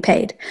continue being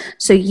paid.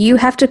 So you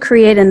have to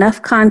create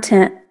enough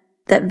content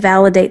that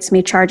validates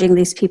me charging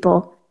these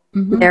people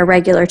their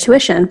regular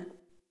tuition.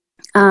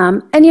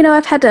 And, you know,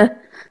 I've had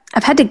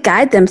to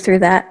guide them through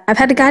that. I've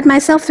had to guide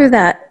myself through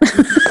that.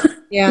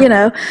 Yeah. You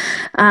know,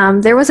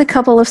 there was a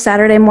couple of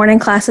Saturday morning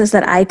classes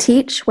that I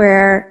teach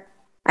where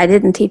I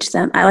didn't teach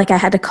them. I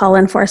had to call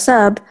in for a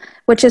sub,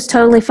 which is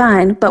totally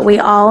fine. But we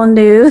all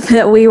knew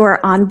that we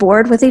were on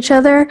board with each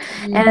other.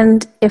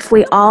 And if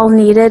we all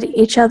needed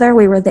each other,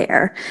 we were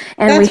there.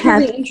 And That's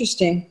really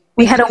interesting.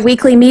 We had a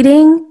weekly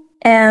meeting,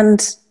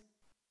 and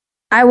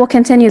I will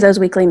continue those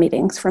weekly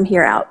meetings from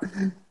here out.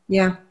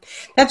 Yeah,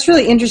 that's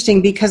really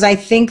interesting because I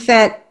think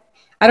that,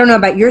 I don't know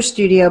about your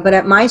studio, but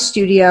at my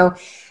studio,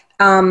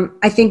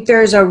 I think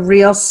there's a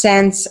real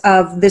sense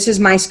of this is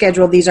my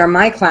schedule, these are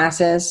my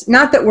classes.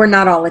 Not that we're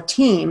not all a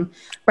team,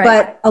 right,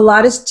 but a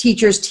lot of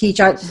teachers teach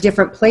at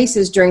different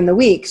places during the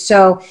week.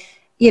 So,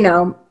 you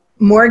know,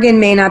 Morgan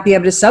may not be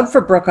able to sub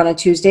for Brooke on a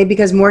Tuesday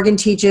because Morgan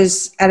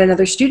teaches at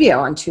another studio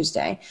on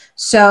Tuesday.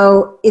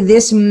 So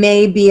this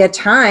may be a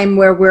time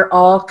where we're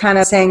all kind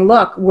of saying,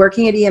 look,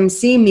 working at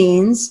EMC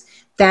means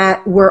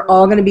that we're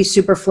all going to be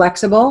super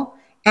flexible.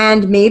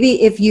 And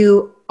maybe if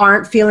you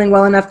aren't feeling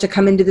well enough to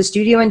come into the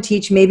studio and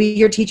teach, maybe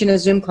you're teaching a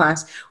Zoom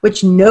class,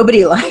 which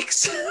nobody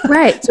likes.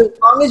 Right. So as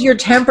long as your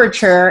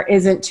temperature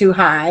isn't too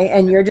high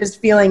and you're just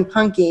feeling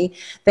punky,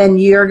 then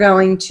you're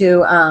going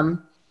to,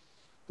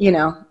 you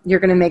know, you're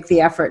going to make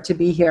the effort to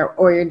be here,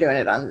 or you're doing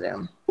it on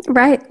Zoom.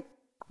 Right.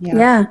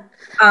 Yeah.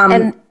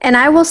 And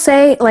I will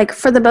say, like,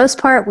 for the most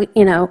part, we,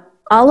 you know,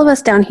 all of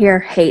us down here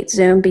hate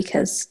Zoom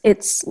because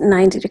it's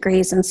 90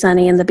 degrees and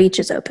sunny and the beach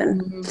is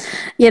open,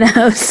 you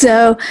know?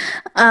 So,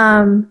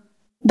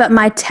 but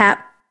my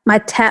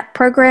TAP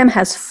program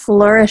has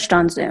flourished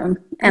on Zoom.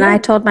 And I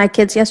told my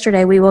kids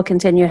yesterday, we will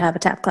continue to have a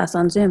TAP class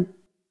on Zoom.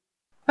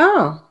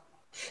 Oh,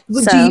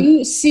 so, do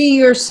you see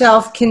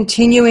yourself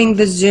continuing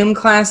the Zoom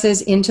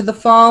classes into the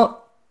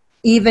fall,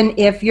 even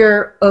if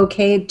you're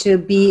okay to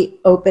be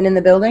open in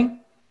the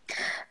building?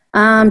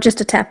 Just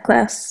a TAP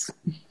class.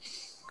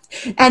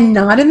 And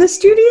not in the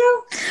studio?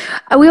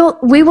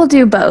 We will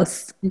do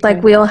both. Okay.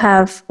 Like we'll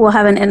have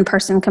an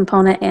in-person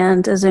component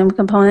and a Zoom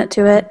component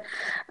to it.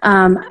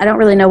 I don't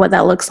really know what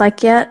that looks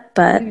like yet,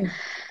 but you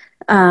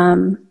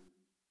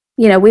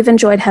know, we've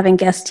enjoyed having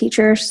guest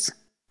teachers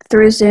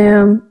through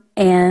Zoom,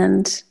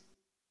 and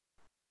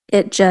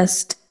it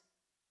just,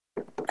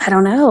 I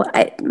don't know.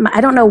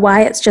 I don't know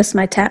why it's just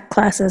my TAP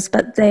classes,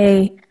 but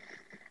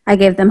I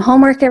gave them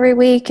homework every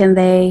week, and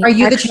Are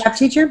you the TAP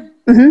teacher?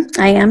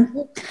 I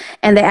am.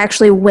 And they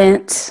actually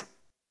went,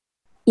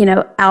 you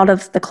know, out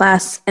of the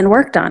class and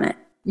worked on it,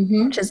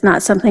 which is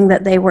not something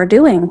that they were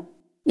doing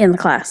in the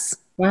class.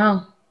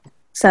 Wow.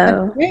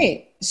 So that's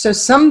great. So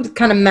some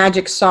kind of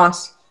magic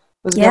sauce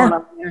was going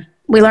on there.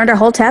 We learned our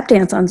whole tap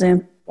dance on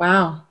Zoom.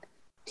 Wow.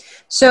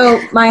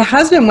 So my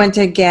husband went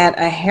to get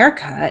a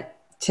haircut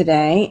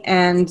today,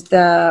 and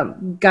the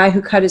guy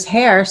who cut his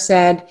hair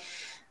said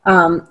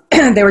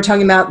they were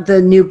talking about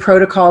the new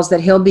protocols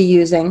that he'll be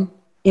using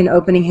in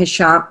opening his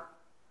shop.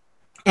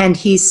 And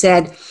he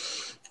said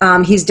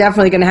he's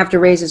definitely going to have to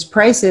raise his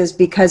prices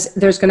because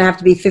there's going to have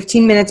to be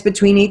 15 minutes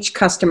between each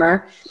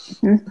customer.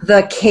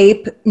 The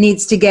cape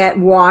needs to get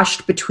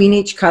washed between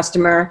each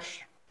customer.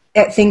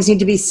 Things need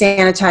to be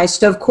sanitized.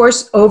 So, of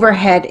course,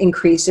 overhead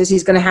increases.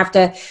 He's going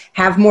to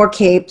have more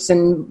capes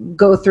and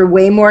go through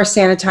way more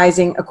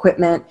sanitizing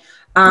equipment.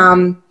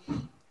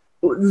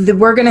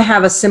 We're going to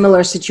have a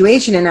similar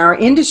situation in our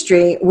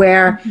industry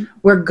where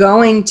we're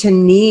going to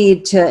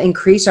need to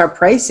increase our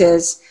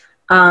prices,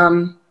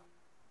 and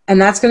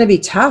that's going to be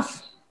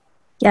tough.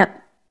 Yep.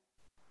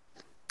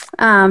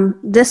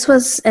 This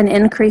was an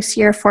increase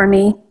year for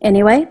me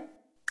anyway,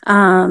 so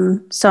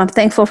I'm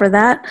thankful for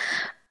that.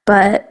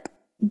 But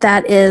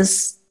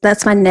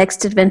that's my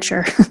next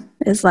adventure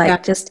is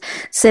just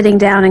sitting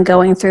down and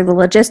going through the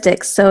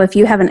logistics. So if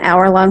you have an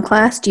hour-long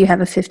class, do you have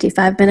a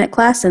 55-minute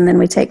class, and then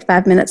we take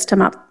 5 minutes to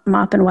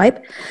mop and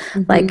wipe?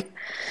 Like,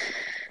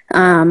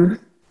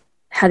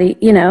 how do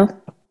you know,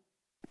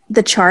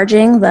 the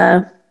charging,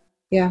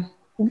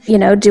 you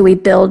know, do we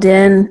build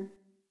in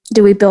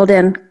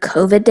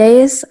COVID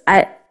days?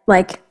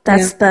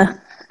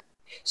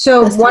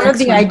 So one of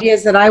the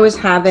ideas that I was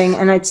having,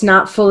 and it's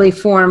not fully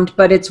formed,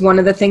 but it's one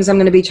of the things I'm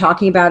going to be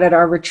talking about at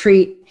our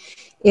retreat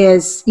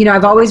is, you know,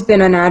 I've always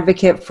been an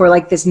advocate for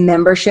like this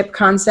membership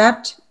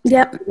concept.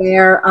 Yep.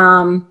 Where,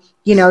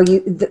 you know,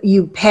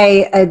 you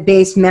pay a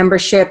base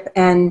membership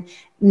and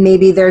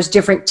maybe there's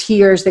different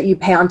tiers that you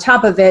pay on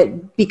top of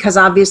it because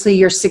obviously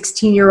your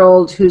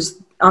 16-year-old who's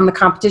on the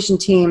competition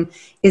team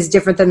is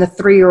different than the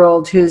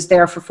 3-year-old who's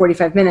there for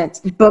 45 minutes.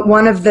 But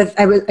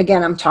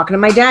I'm talking to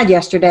my dad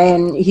yesterday,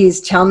 and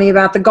he's telling me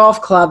about the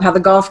golf club, how the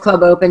golf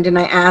club opened. And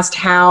I asked,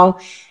 how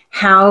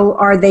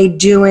are they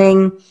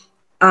doing?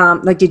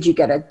 Like, did you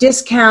get a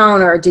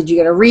discount or did you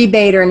get a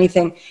rebate or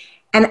anything?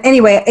 And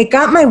anyway, it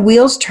got my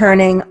wheels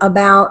turning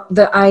about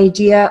the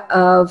idea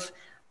of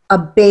a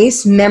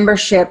base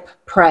membership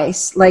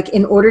price. Like,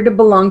 in order to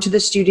belong to the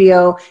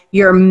studio,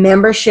 your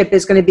membership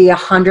is going to be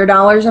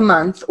 $100 a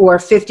month or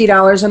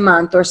 $50 a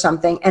month or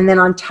something. And then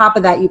on top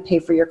of that, you pay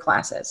for your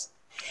classes.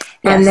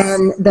 Yes. And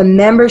then the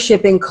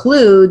membership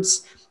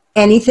includes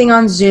anything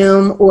on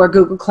Zoom or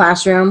Google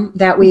Classroom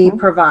that we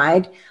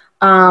provide.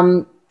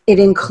 It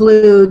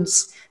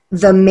includes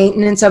the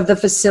maintenance of the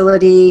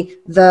facility.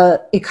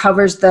 It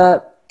covers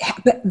the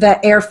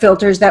air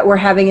filters that we're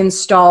having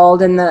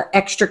installed and the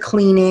extra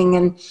cleaning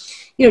and,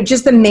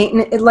 just the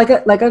maintenance, like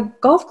a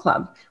golf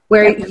club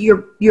where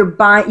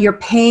you're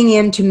paying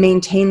in to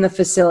maintain the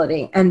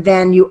facility. And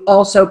then you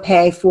also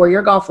pay for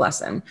your golf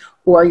lesson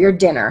or your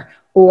dinner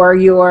or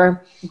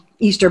your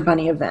Easter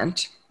Bunny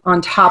event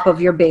on top of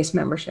your base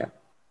membership.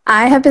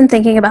 I have been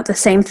thinking about the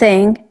same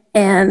thing,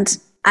 and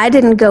I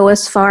didn't go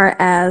as far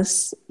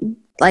as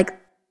like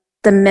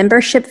the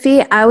membership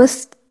fee. I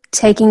was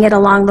taking it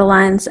along the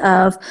lines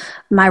of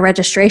my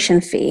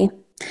registration fee.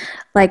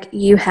 Like,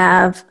 you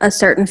have a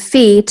certain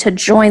fee to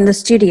join the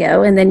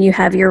studio, and then you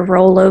have your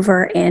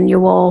rollover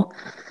annual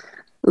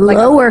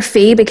lower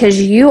fee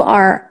because you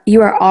are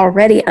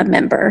already a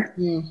member,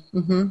 and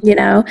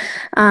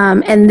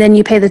then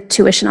you pay the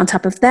tuition on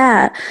top of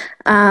that.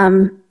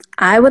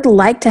 I would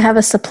like to have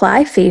a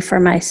supply fee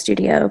for my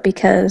studio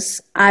because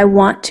I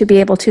want to be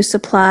able to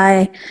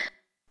supply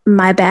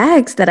my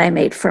bags that I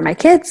made for my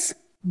kids.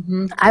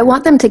 I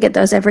want them to get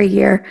those every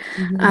year.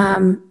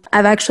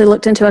 I've actually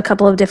looked into a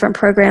couple of different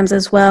programs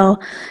as well.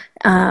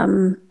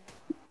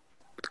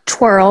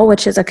 Twirl,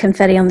 which is a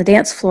confetti on the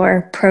dance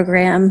floor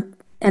program.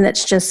 And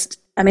it's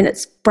just,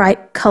 it's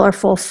bright,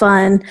 colorful,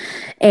 fun.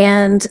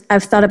 And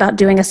I've thought about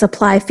doing a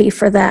supply fee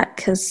for that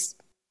because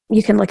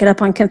you can look it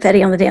up on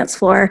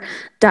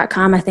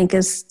confettionthedancefloor.com, I think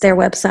is their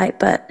website.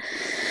 But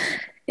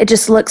it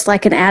just looks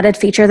like an added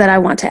feature that I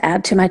want to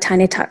add to my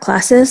Tiny Talk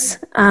classes.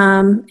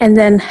 And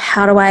then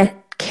how do I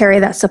carry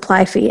that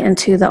supply fee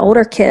into the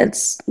older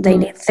kids? They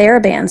need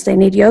TheraBands, they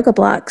need yoga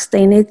blocks,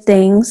 they need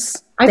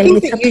things. I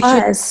think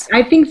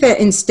that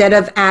instead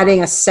of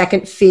adding a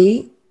second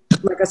fee,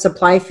 like a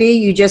supply fee,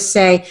 you just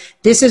say,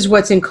 this is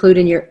what's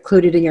included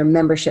in your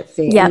membership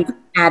fee. Yep. And you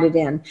add it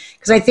in.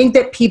 Because I think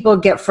that people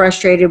get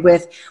frustrated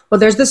with, well,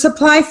 there's the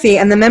supply fee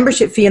and the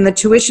membership fee and the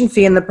tuition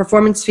fee and the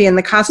performance fee and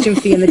the costume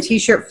fee and the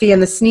t-shirt fee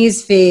and the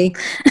sneeze fee.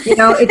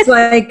 It's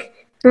like,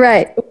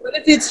 right. What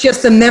if it's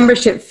just a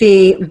membership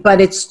fee,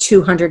 but it's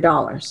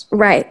 $200?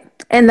 Right.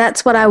 And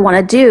that's what I want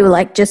to do,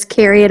 like just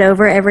carry it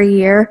over every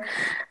year.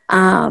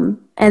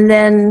 And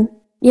then,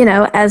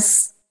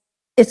 as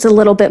it's a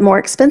little bit more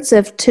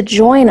expensive to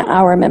join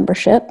our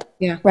membership.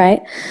 Yeah.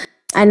 Right.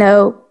 I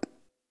know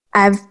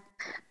I've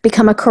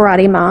become a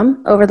karate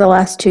mom over the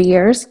last 2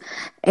 years,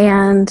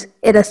 and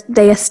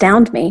they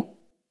astound me.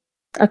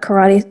 Their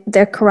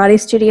karate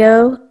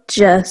studio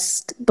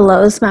just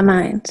blows my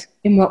mind.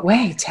 In what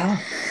way? Tell.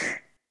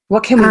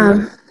 What can we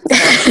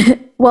do?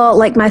 Well,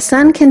 like my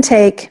son can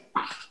take,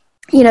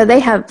 they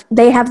have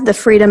the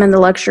freedom and the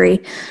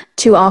luxury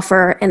to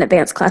offer an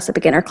advanced class, a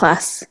beginner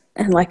class,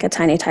 and like a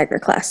Tiny Tiger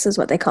class is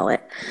what they call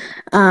it.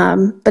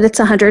 But it's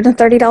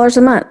 $130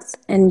 a month,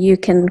 and you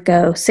can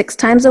go 6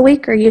 times a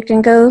week or you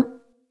can go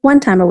 1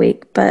 time a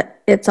week,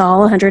 but it's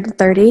all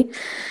 $130.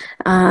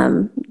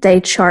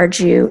 They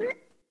charge you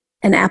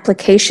an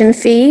application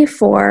fee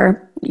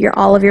for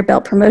all of your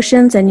belt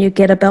promotions, and you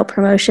get a belt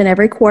promotion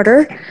every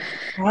quarter.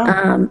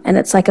 Wow. And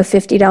it's like a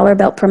 $50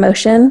 belt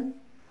promotion.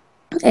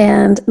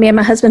 And me and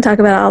my husband talk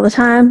about it all the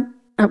time.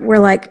 We're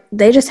like,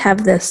 they just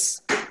have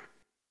this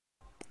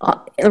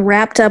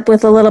wrapped up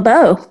with a little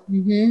bow.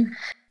 Mm-hmm.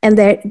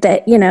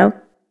 And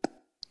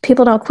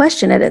people don't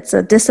question it. It's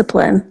a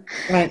discipline.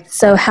 Right.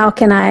 So how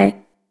can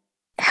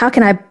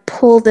I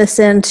pull this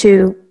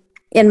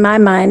in my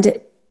mind,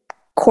 it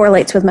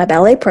correlates with my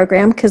ballet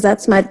program because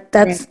that's right.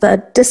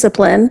 The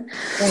discipline.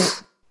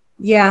 Right.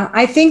 Yeah,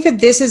 I think that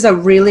this is a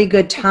really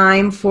good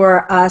time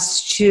for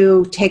us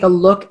to take a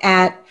look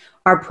at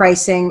our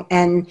pricing,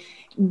 and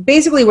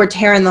basically we're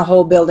tearing the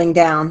whole building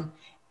down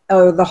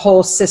or the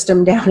whole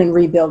system down and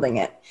rebuilding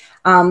it.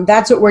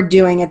 That's what we're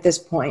doing at this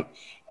point.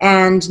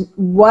 And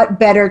what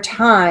better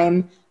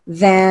time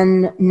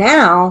than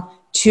now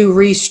to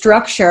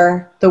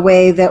restructure the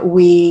way that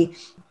we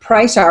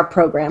price our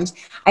programs.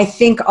 I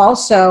think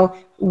also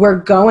we're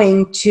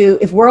going to,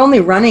 if we're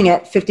only running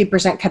at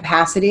 50%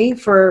 capacity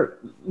for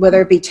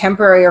whether it be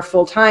temporary or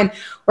full-time,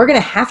 we're going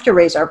to have to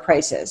raise our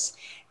prices.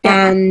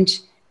 Yeah. And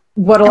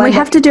we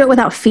have to do it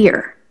without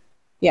fear.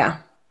 Yeah.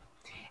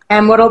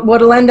 And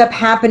what'll end up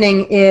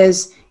happening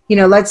is,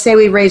 let's say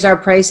we raise our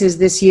prices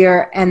this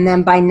year, and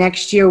then by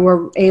next year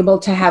we're able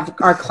to have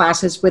our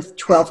classes with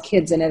 12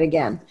 kids in it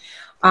again.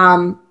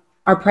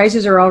 Our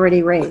prices are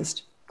already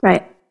raised.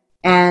 Right.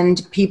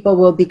 And people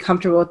will be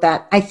comfortable with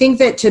that. I think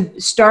that to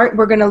start,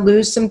 we're going to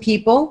lose some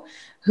people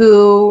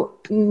who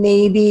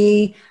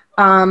maybe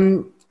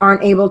aren't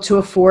able to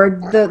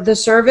afford the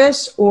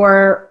service,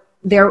 or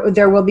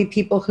there will be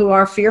people who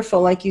are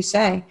fearful, like you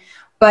say.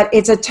 But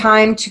it's a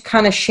time to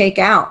kind of shake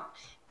out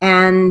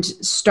and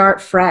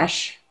start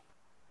fresh.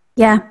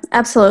 Yeah,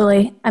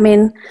 absolutely. I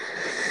mean,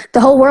 the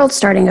whole world's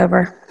starting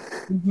over.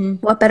 Mm-hmm.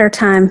 What better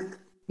time?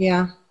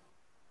 Yeah.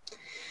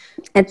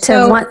 And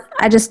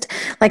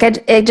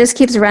it just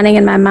keeps running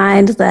in my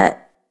mind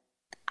that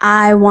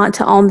I want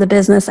to own the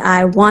business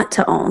I want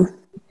to own,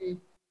 mm-hmm.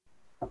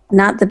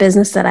 not the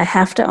business that I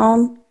have to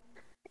own.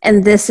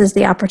 And this is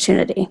the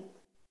opportunity.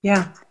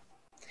 Yeah.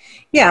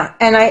 Yeah.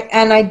 And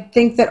I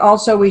think that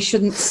also we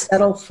shouldn't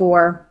settle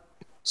for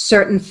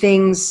certain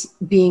things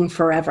being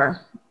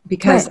forever,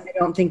 because right. I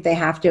don't think they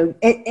have to.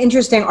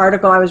 Interesting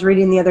article I was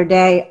reading the other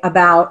day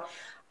about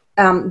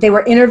they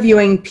were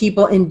interviewing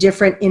people in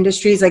different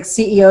industries, like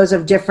CEOs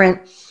of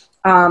different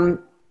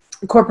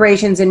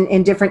corporations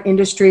in different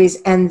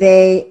industries, and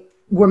they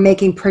were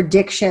making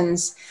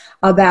predictions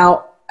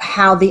about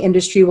how the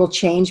industry will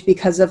change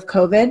because of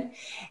COVID.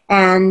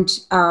 And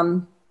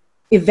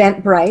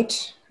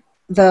Eventbrite,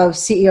 the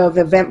CEO of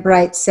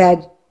Eventbrite,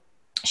 said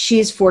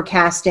she's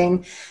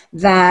forecasting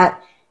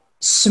that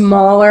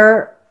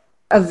smaller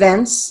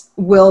events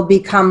will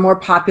become more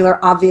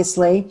popular,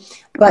 obviously,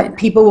 but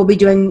people will be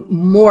doing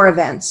more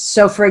events.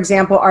 So, for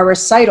example, our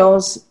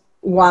recitals,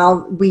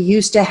 while I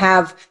used to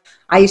have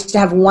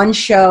one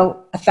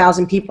show,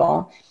 1,000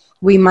 people,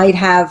 we might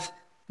have,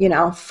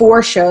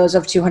 4 shows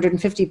of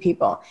 250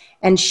 people.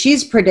 And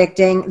she's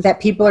predicting that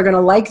people are going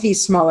to like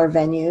these smaller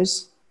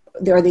venues,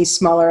 or these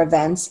smaller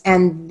events,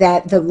 and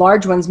that the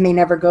large ones may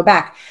never go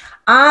back.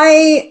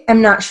 I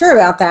am not sure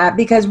about that,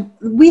 because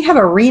we have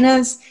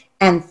arenas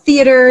and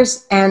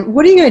theaters, and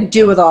what are you going to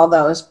do with all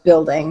those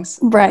buildings?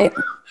 Right.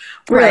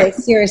 Really, right.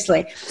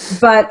 Seriously.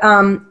 But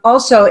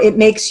also it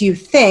makes you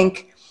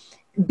think,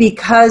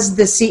 because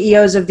the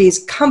CEOs of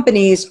these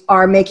companies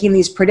are making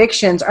these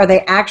predictions, are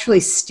they actually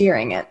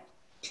steering it?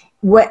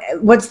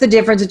 What's the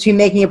difference between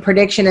making a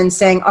prediction and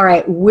saying, all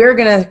right, we're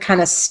going to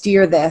kind of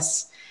steer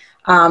this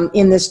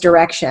in this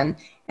direction?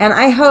 And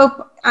I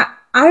hope,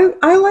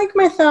 I like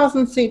my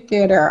 1,000-seat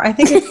theater. I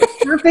think it's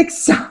the perfect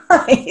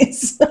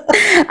size.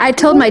 I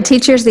told my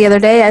teachers the other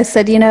day, I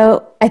said,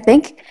 I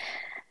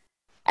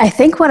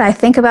think what I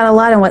think about a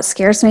lot and what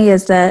scares me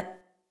is that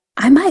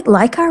I might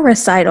like our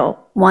recital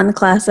one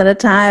class at a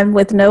time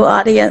with no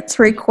audience,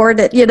 record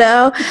it,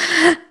 I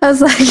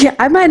was like,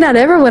 I might not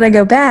ever want to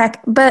go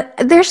back, but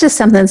there's just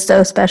something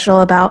so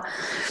special about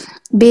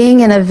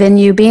being in a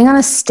venue, being on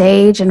a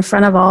stage in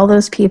front of all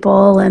those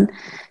people, and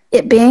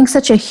it being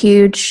such a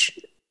huge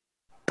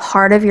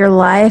part of your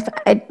life.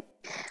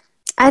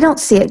 I don't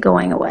see it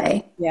going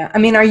away. Yeah. I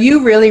mean, are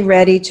you really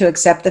ready to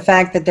accept the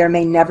fact that there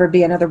may never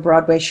be another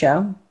Broadway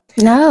show?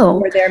 No.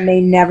 Or there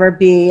may never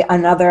be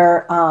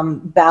another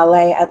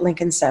ballet at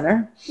Lincoln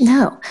Center?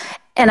 No.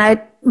 And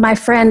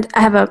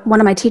one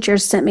of my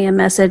teachers sent me a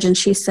message, and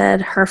she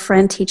said her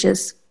friend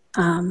teaches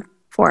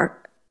for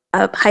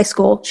a high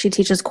school. She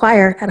teaches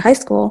choir at high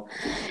school.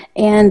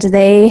 And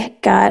they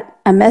got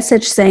a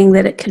message saying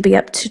that it could be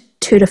up to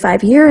 2 to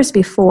 5 years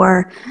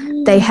before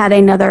they had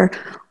another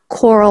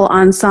choral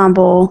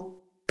ensemble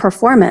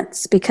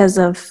performance because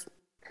of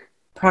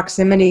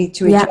proximity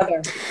to each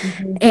other.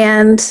 Mm-hmm.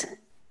 And,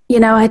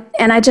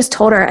 I just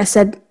told her, I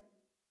said,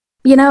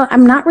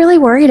 I'm not really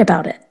worried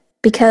about it,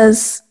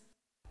 because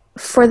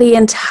for the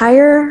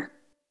entire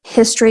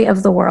history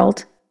of the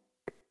world,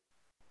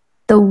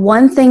 the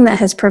one thing that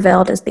has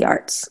prevailed is the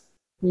arts.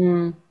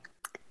 Mm.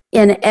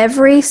 In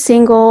every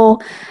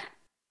single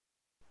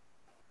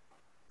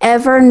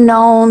ever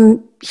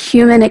known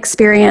human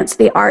experience,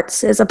 the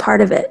arts is a part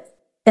of it,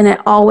 and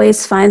it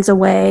always finds a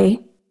way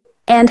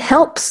and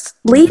helps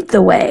lead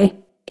the way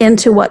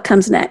into what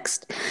comes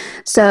next.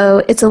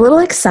 So it's a little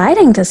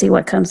exciting to see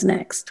what comes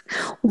next.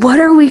 What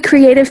are we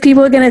creative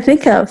people going to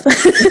think of?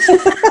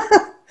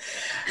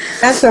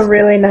 That's a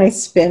really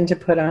nice spin to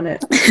put on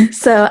it.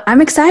 So I'm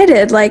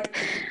excited. Like,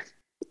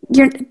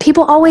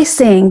 people always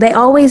sing, they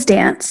always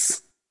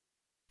dance.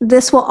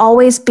 This will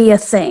always be a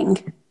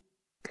thing.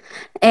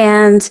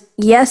 And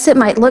yes, it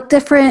might look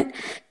different.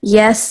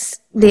 Yes,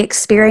 the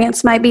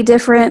experience might be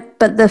different,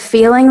 but the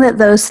feeling that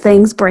those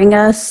things bring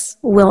us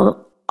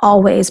will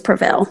always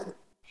prevail.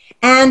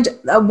 And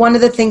one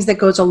of the things that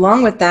goes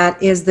along with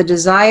that is the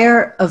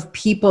desire of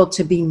people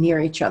to be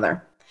near each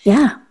other.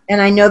 Yeah. And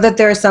I know that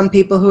there are some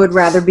people who would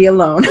rather be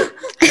alone.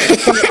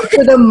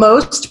 For the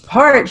most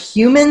part,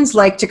 humans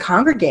like to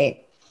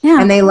congregate.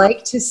 Yeah. And they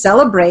like to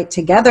celebrate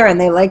together,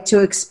 and they like to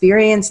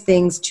experience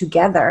things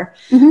together.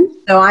 Mm-hmm.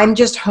 So I'm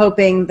just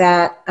hoping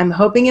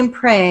and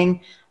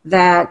praying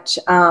that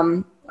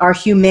our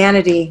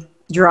humanity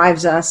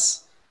drives us.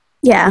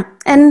 Yeah.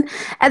 And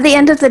at the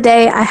end of the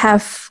day, I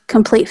have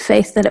complete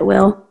faith that it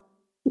will.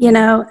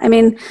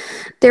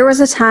 There was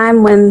a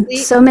time when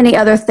so many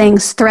other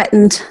things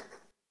threatened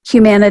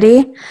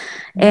humanity.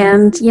 Mm-hmm.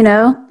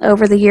 And,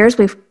 over the years,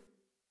 we've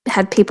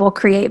had people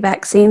create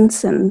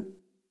vaccines and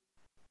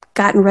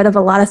gotten rid of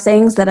a lot of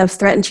things that have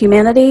threatened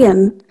humanity.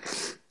 And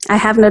I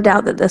have no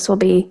doubt that this will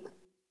be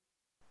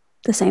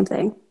the same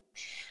thing.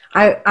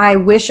 I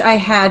wish I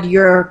had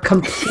your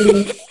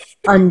complete,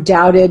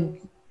 undoubted,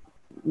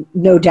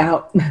 no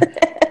doubt.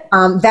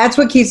 That's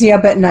what keeps me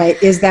up at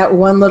night, is that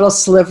one little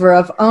sliver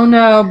of, oh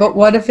no, but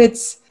what if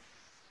it's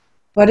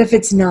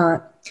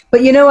not?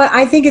 But you know what?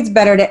 I think it's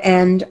better to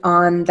end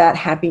on that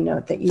happy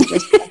note that you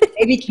just said.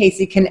 Maybe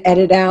Casey can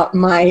edit out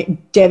my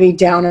Debbie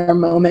Downer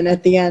moment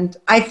at the end.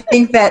 I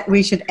think that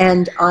we should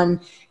end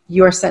on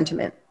your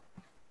sentiment.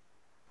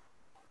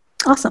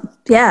 Awesome.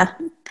 Yeah.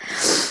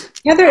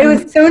 Heather, it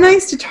was so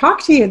nice to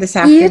talk to you this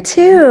afternoon. You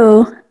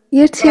too.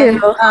 You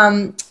too.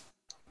 And,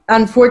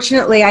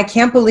 unfortunately, I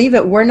can't believe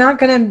it. We're not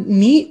going to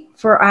meet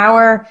for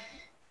our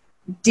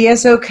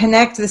DSO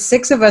Connect, the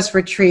 6 of us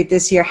retreat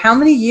this year. How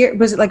many years?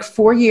 Was it like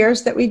 4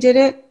 years that we did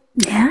it?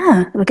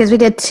 Yeah, because we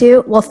did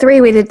 2. Well,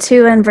 3. We did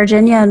 2 in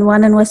Virginia and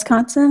 1 in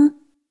Wisconsin.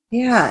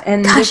 Yeah.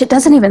 And gosh, it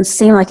doesn't even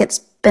seem like it's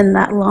been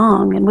that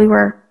long. And we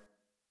were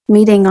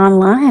meeting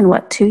online,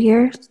 2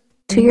 years?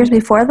 2 years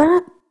before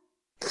that?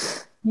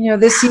 You know,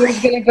 this year is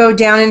going to go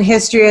down in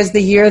history as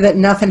the year that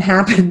nothing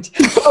happened.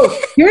 Oh,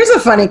 here's a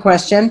funny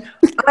question.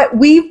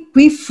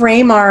 We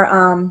frame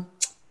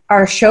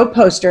our show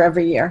poster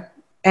every year,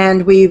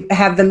 and we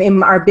have them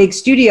in our big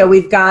studio.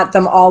 We've got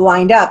them all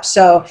lined up,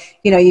 so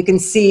you can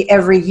see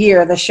every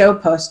year the show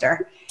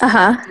poster.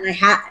 And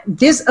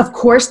this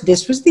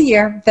was the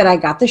year that I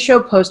got the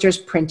show posters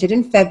printed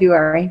in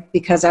February,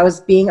 because I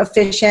was being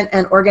efficient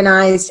and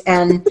organized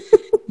and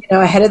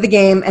ahead of the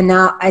game, and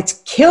now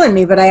it's killing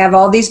me, but I have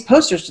all these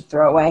posters to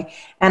throw away.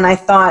 And I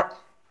thought,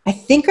 I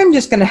think I'm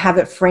just going to have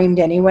it framed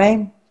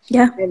anyway.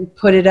 Yeah. And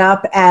put it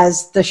up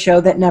as the show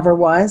that never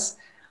was.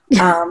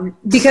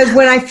 Because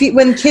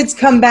when kids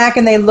come back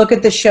and they look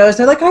at the shows,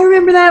 they're like, I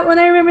remember that one.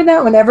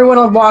 Everyone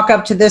will walk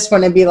up to this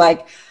one and be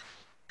like,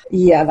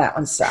 yeah, that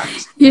one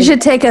sucked. You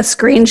should take a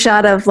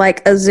screenshot of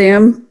like a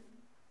Zoom,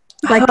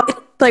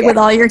 with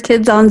all your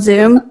kids on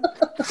Zoom,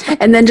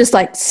 and then just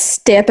like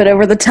stamp it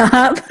over the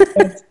top.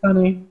 That's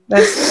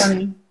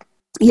funny.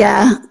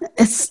 Yeah,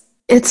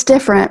 it's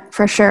different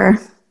for sure.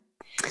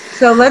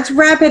 So let's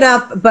wrap it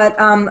up. But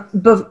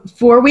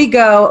before we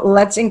go,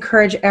 let's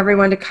encourage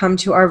everyone to come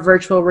to our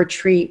virtual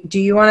retreat. Do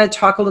you want to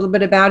talk a little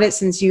bit about it,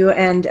 since you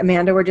and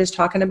Amanda were just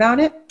talking about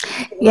it?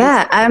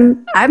 Yeah,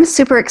 I'm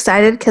super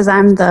excited because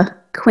I'm the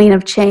queen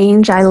of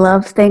change. I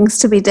love things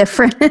to be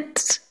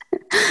different.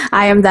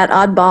 I am that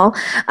oddball.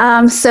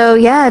 So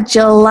yeah,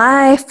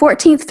 July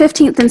 14th,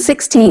 15th, and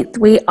 16th,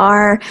 we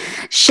are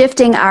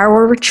shifting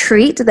our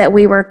retreat that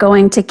we were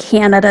going to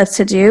Canada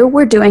to do.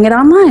 We're doing it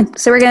online.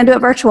 So we're going to do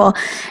it virtual.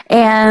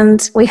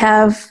 And we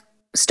have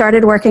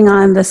started working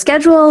on the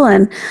schedule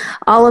and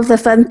all of the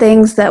fun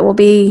things that will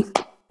be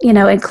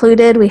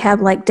included. We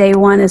have like day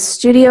 1 is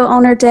studio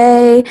owner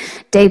day.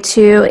 Day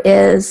 2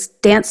 is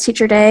dance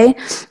teacher day.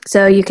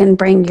 So you can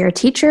bring your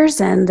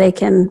teachers and they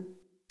can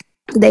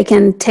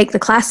take the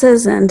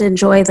classes and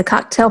enjoy the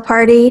cocktail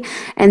party.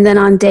 And then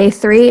on day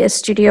 3 is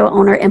studio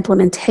owner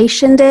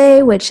implementation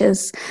day, which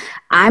is,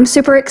 I'm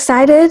super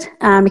excited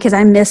because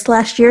I missed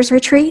last year's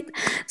retreat.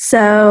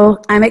 So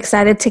I'm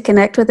excited to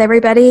connect with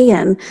everybody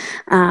and,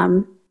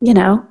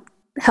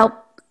 help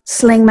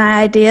sling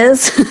my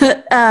ideas.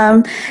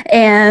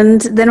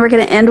 And then we're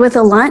going to end with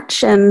a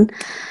lunch and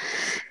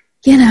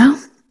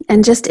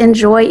just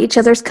enjoy each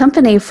other's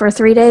company for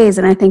 3 days.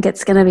 And I think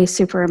it's going to be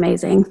super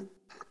amazing.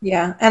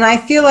 Yeah, and I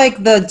feel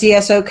like the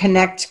DSO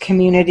Connect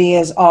community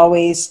is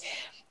always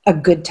a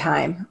good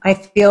time. I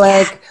feel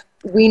like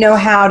we know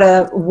how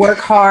to work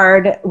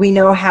hard, we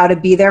know how to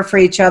be there for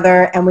each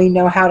other, and we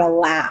know how to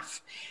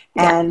laugh.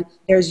 And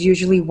there's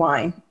usually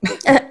wine.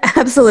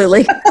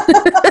 Absolutely.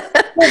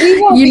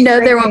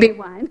 There will be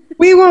wine.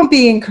 We won't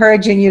be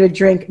encouraging you to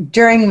drink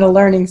during the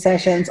learning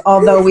sessions,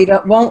 although we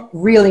won't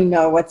really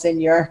know what's in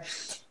your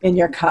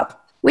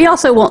cup. We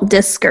also won't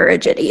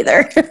discourage it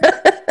either.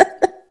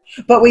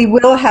 But we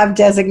will have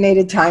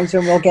designated times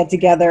when we'll get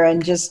together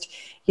and just,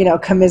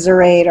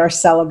 commiserate or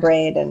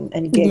celebrate and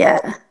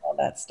all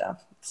that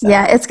stuff. So,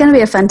 yeah, it's going to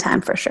be a fun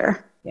time for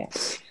sure. Yeah.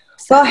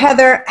 Well,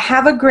 Heather,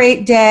 have a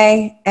great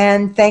day,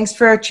 and thanks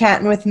for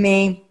chatting with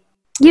me.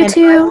 You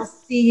too. I will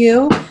see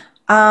you.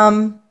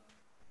 I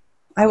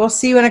will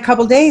see you in a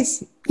couple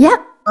days. Yeah.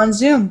 On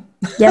Zoom.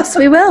 Yes,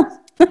 we will.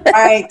 All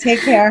right.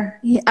 Take care.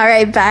 All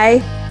right.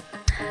 Bye.